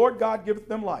 for the Lord God giveth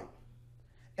them light.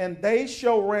 And they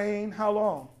shall reign how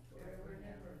long? Forever and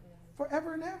ever.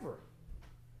 Forever and ever.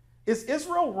 Is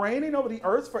Israel reigning over the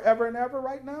earth forever and ever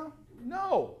right now?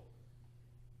 No.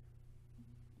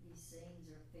 These sayings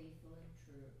are faithful and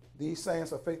true. These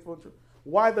sayings are faithful and true.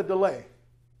 Why the delay?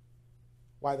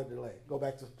 Why the delay? Go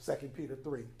back to 2 Peter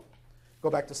 3. Go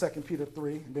back to 2 Peter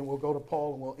 3, and then we'll go to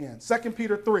Paul and we'll end. 2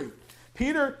 Peter 3.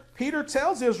 Peter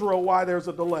tells Israel why there's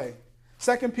a delay.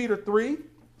 2 Peter 3.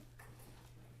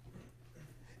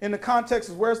 In the context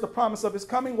is where's the promise of his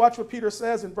coming? Watch what Peter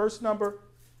says in verse number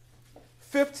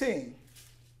 15.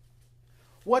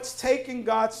 What's taking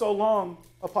God so long,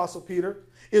 Apostle Peter?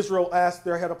 Israel asked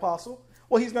their head apostle.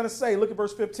 Well, he's going to say, look at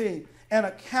verse 15. An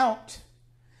account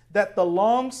that the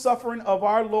long suffering of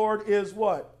our Lord is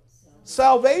what?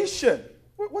 Salvation.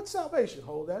 What's salvation?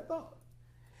 Hold that thought.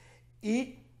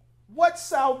 What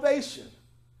salvation?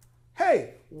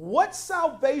 Hey, what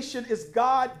salvation is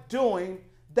God doing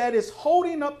that is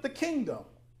holding up the kingdom?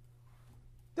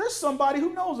 There's somebody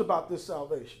who knows about this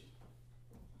salvation.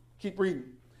 Keep reading.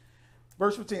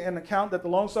 Verse 15, an account that the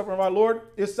long suffering of our Lord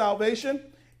is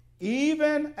salvation,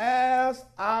 even as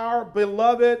our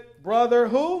beloved brother,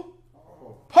 who?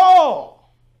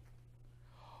 Paul.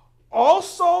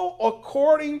 Also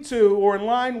according to, or in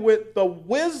line with, the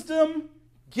wisdom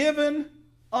given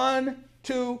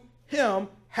unto him,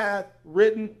 hath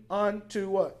written unto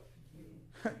what?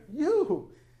 You.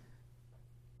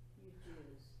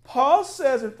 Paul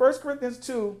says in 1 Corinthians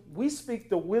 2, we speak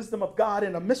the wisdom of God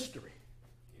in a mystery.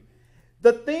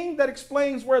 The thing that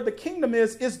explains where the kingdom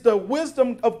is the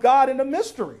wisdom of God in a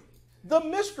mystery. The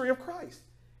mystery of Christ.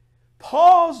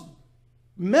 Paul's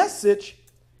message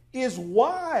is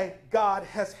why God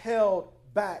has held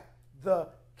back the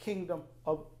kingdom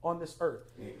on this earth.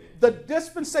 The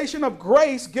dispensation of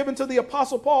grace given to the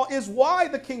Apostle Paul is why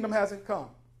the kingdom hasn't come.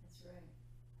 That's right.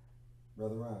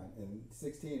 Brother Ron, in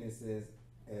 16 it says,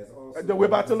 as also... We're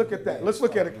about to look at that. Let's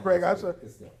look at it, Craig. Good stuff,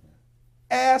 man.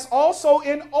 As also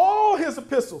in all his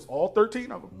epistles, all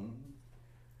 13 of them. Mm-hmm.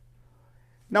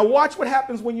 Now watch what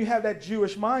happens when you have that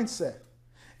Jewish mindset.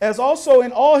 As also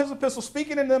in all his epistles,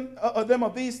 speaking in them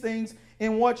of these things,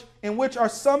 in which are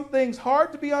some things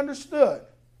hard to be understood,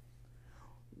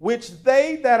 which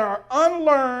they that are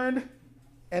unlearned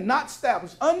and not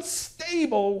established,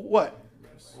 unstable, what?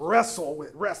 Wrestle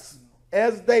with,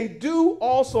 as they do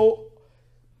also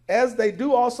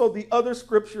the other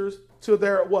scriptures to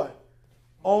their what?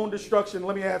 Own destruction.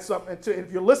 Let me add something.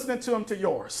 If you're listening to them, to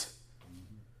yours.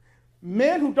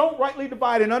 Men who don't rightly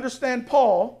divide and understand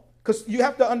Paul, because you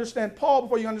have to understand Paul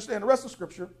before you understand the rest of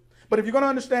Scripture. But if you're going to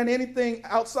understand anything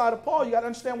outside of Paul, you got to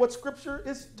understand what Scripture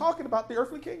is talking about, the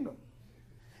earthly kingdom.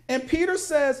 And Peter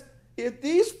says, if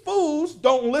these fools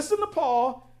don't listen to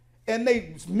Paul and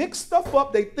they mix stuff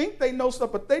up, they think they know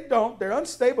stuff, but they don't. They're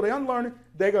unstable, they're unlearned,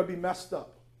 they're going to be messed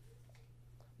up.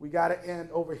 We got to end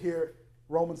over here,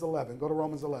 Romans 11. Go to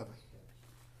Romans 11.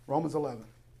 Romans 11.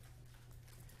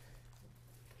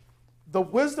 The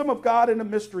wisdom of God in the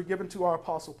mystery given to our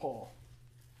Apostle Paul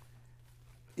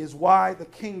is why the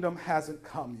kingdom hasn't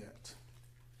come yet.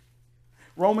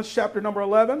 Romans chapter number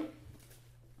 11.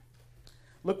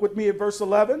 Look with me at verse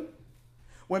 11.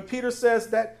 When Peter says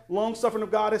that long-suffering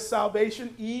of God is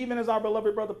salvation, even as our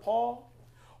beloved brother Paul,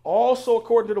 also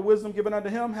according to the wisdom given unto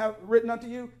him, have written unto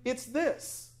you, it's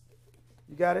this.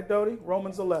 You got it, Dodie?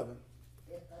 Romans 11.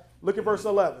 Look at verse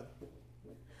 11.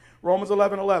 Romans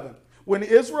 11:11. When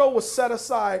Israel was set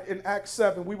aside in Acts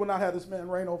 7, we will not have this man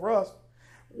reign over us.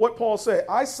 What Paul said,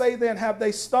 I say then, have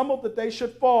they stumbled that they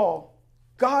should fall?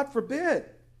 God forbid.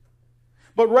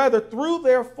 But rather through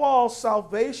their fall,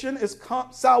 salvation is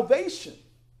salvation.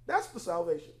 That's the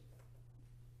salvation.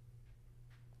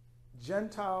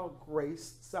 Gentile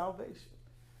grace salvation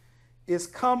is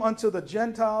come unto the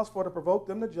Gentiles for to provoke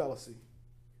them to jealousy.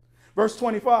 Verse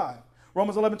 25.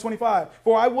 Romans 11:25.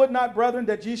 For I would not, brethren,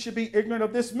 that ye should be ignorant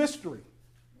of this mystery.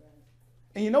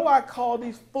 And you know why I call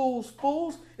these fools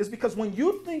fools? Is because when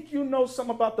you think you know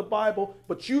something about the Bible,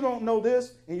 but you don't know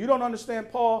this, and you don't understand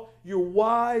Paul, you're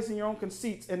wise in your own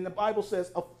conceits. And the Bible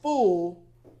says a fool,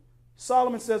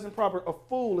 Solomon says in Proverbs, a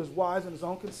fool is wise in his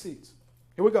own conceits.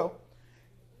 Here we go.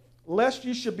 Lest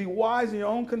you should be wise in your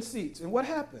own conceits. And what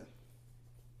happened?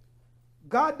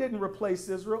 God didn't replace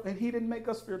Israel, and he didn't make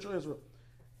us spiritual Israel.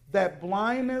 That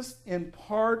blindness in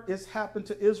part is happened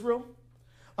to Israel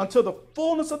until the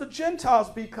fullness of the Gentiles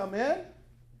be come in.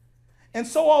 And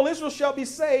so all Israel shall be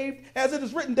saved, as it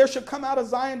is written, there shall come out of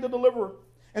Zion the deliverer,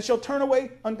 and shall turn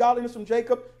away ungodliness from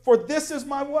Jacob. For this is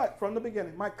my what? From the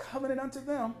beginning, my covenant unto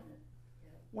them,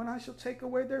 when I shall take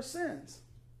away their sins.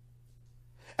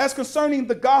 As concerning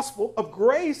the gospel of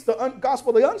grace, the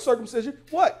gospel of the uncircumcision,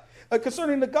 what?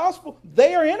 Concerning the gospel,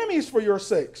 they are enemies for your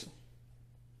sakes.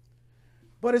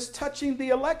 But it's touching the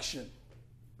election.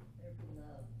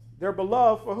 They're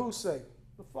beloved for whose sake?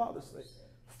 The Father's sake.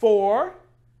 For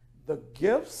the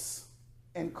gifts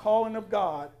and calling of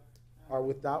God are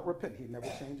without repentance. He never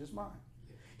changed his mind.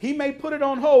 He may put it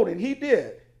on hold, and he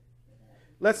did.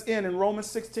 Let's end in Romans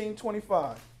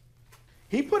 16:25.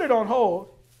 He put it on hold.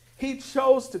 He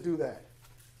chose to do that.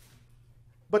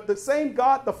 But the same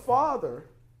God, the Father,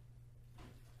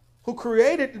 who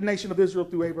created the nation of Israel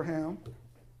through Abraham,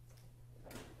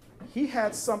 he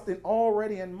had something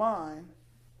already in mind,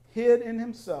 hid in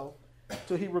himself,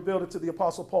 till he revealed it to the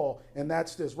Apostle Paul. And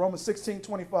that's this, Romans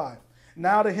 16:25.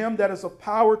 Now to him that is of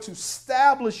power to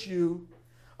establish you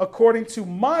according to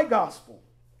my gospel,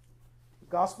 the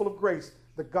gospel of grace,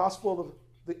 the gospel of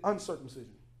the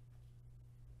uncircumcision,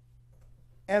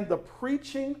 and the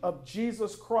preaching of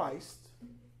Jesus Christ,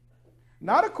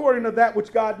 not according to that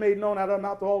which God made known out of the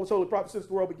mouth of all his holy prophets since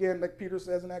the world began, like Peter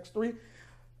says in Acts 3,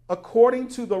 according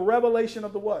to the revelation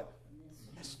of the what?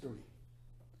 Mystery.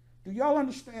 Do y'all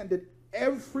understand that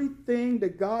everything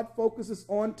that God focuses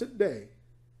on today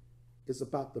is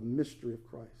about the mystery of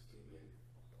Christ?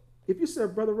 If you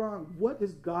said, Brother Ron, what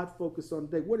is God focused on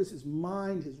today? What is his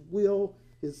mind, his will,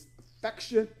 his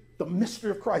affection? The mystery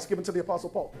of Christ given to the Apostle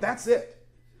Paul. That's it.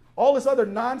 All this other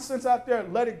nonsense out there,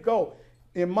 let it go.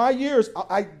 In my years,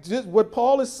 I did what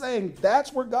Paul is saying.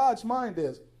 That's where God's mind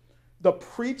is. The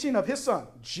preaching of his son,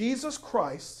 Jesus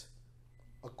Christ,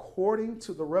 according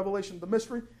to the revelation of the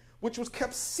mystery, which was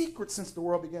kept secret since the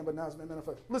world began, but now it's been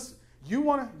manifested. Listen, you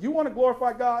want to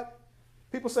glorify God?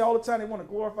 People say all the time they want to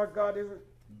glorify God.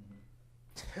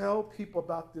 Tell people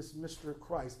about this mystery of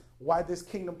Christ, why this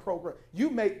kingdom program. You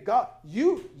make God,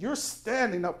 you're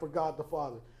standing up for God the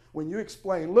Father. When you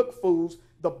explain, look, fools,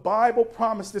 the Bible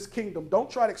promised this kingdom. Don't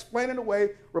try to explain it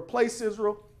away, replace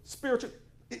Israel, spiritual.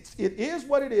 It is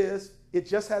what it is. It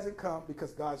just hasn't come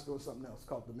because God's doing something else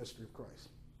called the mystery of Christ.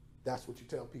 That's what you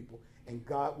tell people. And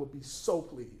God will be so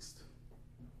pleased.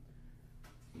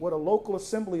 What a local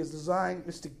assembly is designed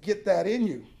is to get that in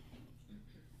you,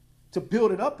 to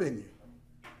build it up in you,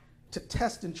 to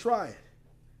test and try it.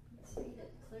 Read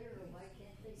it clearer, why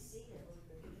can't they see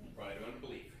it? Pride and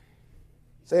unbelief.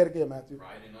 Say it again, Matthew.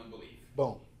 Pride and unbelief.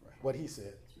 Boom. What he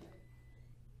said.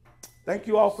 Thank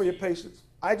you all for your patience.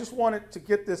 I just wanted to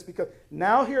get this because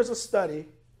now here's a study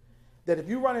that if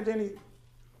you run into any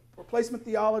replacement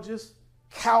theologists,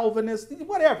 Calvinists,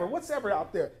 whatever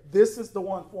out there, this is the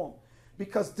one for them.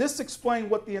 Because this explains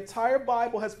what the entire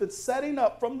Bible has been setting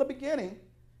up from the beginning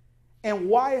and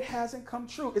why it hasn't come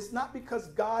true. It's not because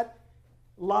God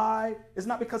lied. It's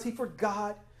not because he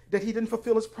forgot that he didn't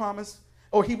fulfill his promise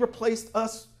or he replaced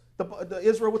us, the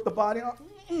Israel, with the body.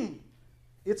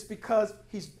 It's because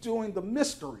he's doing the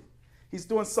mystery. He's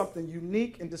doing something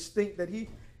unique and distinct that he,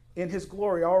 in his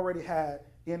glory, already had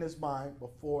in his mind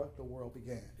before the world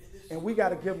began. And we got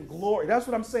to give him glory. That's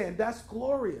what I'm saying. That's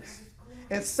glorious.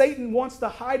 And Satan wants to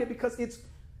hide it because it's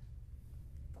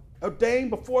ordained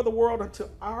before the world unto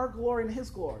our glory and his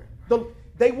glory.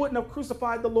 They wouldn't have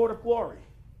crucified the Lord of glory.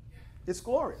 It's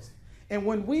glorious. And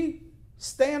when we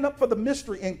stand up for the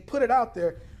mystery and put it out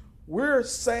there, we're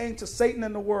saying to Satan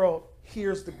and the world,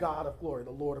 here's the God of glory,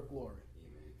 the Lord of glory.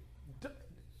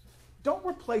 Don't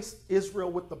replace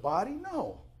Israel with the body.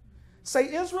 No.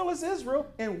 Say Israel is Israel,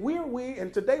 and we're we,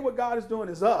 and today what God is doing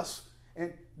is us.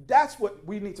 And that's what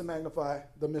we need to magnify,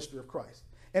 the mystery of Christ.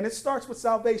 And it starts with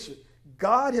salvation.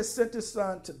 God has sent his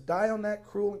son to die on that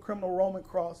cruel and criminal Roman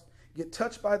cross, get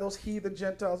touched by those heathen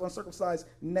Gentiles, uncircumcised,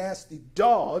 nasty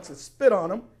dogs, and spit on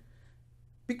them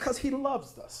because he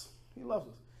loves us. He loves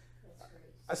us.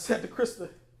 I said to Krista,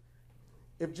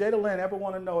 if Jada-Lynn ever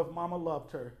want to know if mama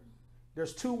loved her,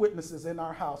 there's 2 witnesses in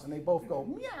our house, and they both go,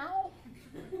 meow.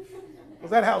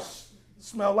 Because that house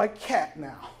smells like cat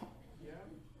now.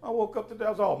 I woke up today,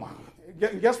 I was, oh my.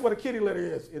 Guess what a kitty litter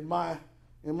is? In my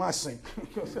sink,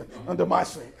 under my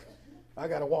sink. I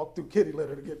got to walk through kitty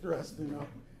litter to get dressed, you know.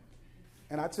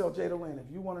 And I tell Jada-Lynn, if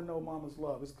you want to know mama's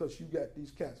love, it's because you got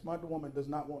these cats. My woman does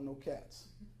not want no cats.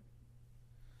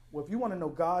 Well, if you want to know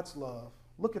God's love,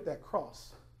 look at that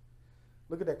cross.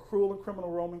 Look at that cruel and criminal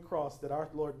Roman cross that our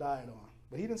Lord died on.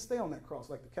 But he didn't stay on that cross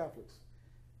like the Catholics.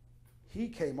 He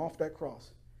came off that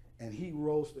cross, and he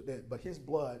rose to death. But his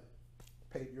blood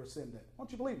paid your sin debt. Why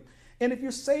don't you believe it? And if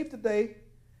you're saved today,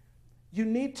 you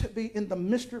need to be in the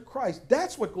mystery of Christ.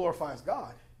 That's what glorifies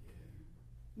God.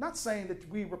 Not saying that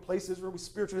we replace Israel with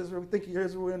spiritual Israel, we think of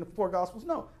Israel in the 4 Gospels.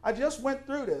 No, I just went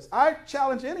through this. I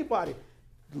challenge anybody.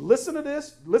 Listen to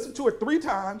this, listen to it 3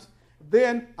 times,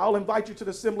 then I'll invite you to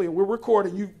the assembly and we'll record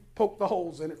and you poke the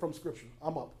holes in it from Scripture.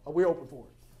 I'm up. We're open for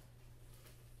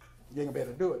it. You ain't gonna be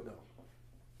able to do it though.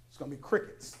 It's gonna be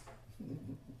crickets.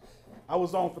 I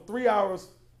was on for 3 hours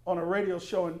on a radio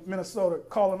show in Minnesota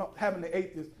calling up, having the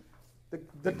atheists.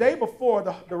 The day before,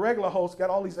 the regular host got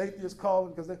all these atheists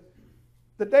calling because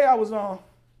the day I was on,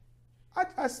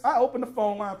 I opened the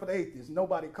phone line for the atheists.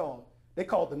 Nobody called. They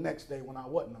called the next day when I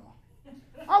wasn't on.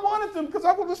 I wanted them because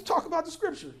I wanted to talk about the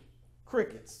Scripture.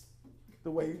 Crickets.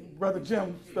 The way Brother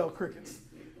Jim spelled crickets.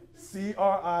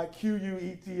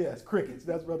 Criquets. Crickets.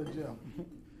 That's Brother Jim.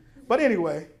 But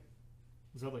anyway.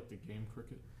 Is that like the game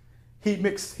cricket? He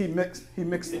mixed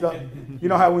it up. You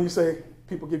know how when you say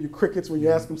people give you crickets when you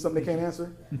ask them something they can't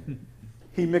answer?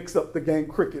 He mixed up the game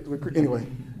cricket with anyway.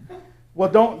 Well,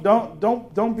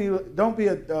 don't be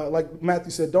like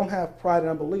Matthew said. Don't have pride and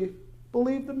unbelief.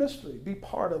 Believe the mystery. Be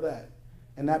part of that,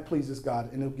 and that pleases God,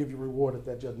 and it'll give you reward at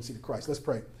that judgment seat of Christ. Let's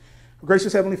pray.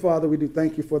 Gracious Heavenly Father, we do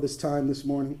thank you for this time this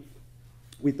morning.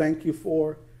 We thank you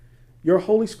for your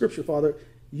holy Scripture, Father.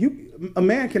 A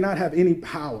man cannot have any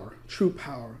power, true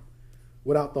power,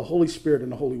 without the Holy Spirit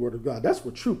and the Holy Word of God. That's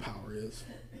what true power is.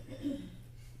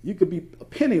 You could be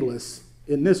penniless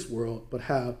in this world, but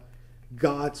have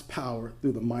God's power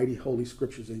through the mighty Holy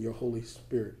Scriptures and your Holy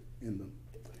Spirit in them.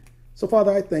 So,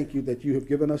 Father, I thank you that you have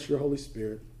given us your Holy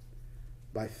Spirit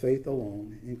by faith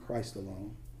alone, in Christ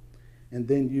alone. And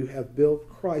then you have built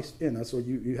Christ in us, or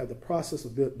you have the process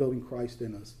of building Christ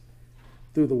in us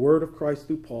through the word of Christ,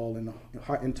 through Paul, and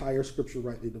the entire Scripture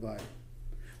rightly divided.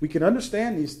 We can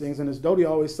understand these things, and as Dodie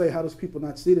always say, how does people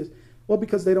not see this? Well,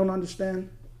 because they don't understand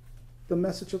the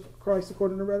message of Christ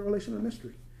according to the revelation of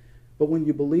mystery. But when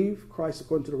you believe Christ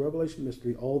according to the revelation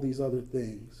mystery, all these other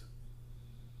things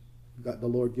God, the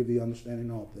Lord give thee understanding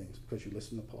in all things because you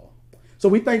listen to Paul. So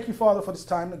we thank you, Father, for this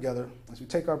time together. As we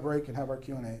take our break and have our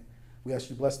Q&A, we ask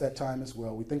you to bless that time as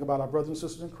well. We think about our brothers and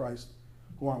sisters in Christ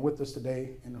who aren't with us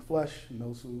today in the flesh and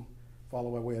those who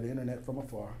follow our way of the internet from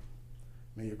afar.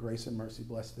 May your grace and mercy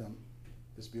bless them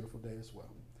this beautiful day as well.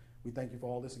 We thank you for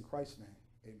all this in Christ's name.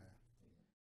 Amen.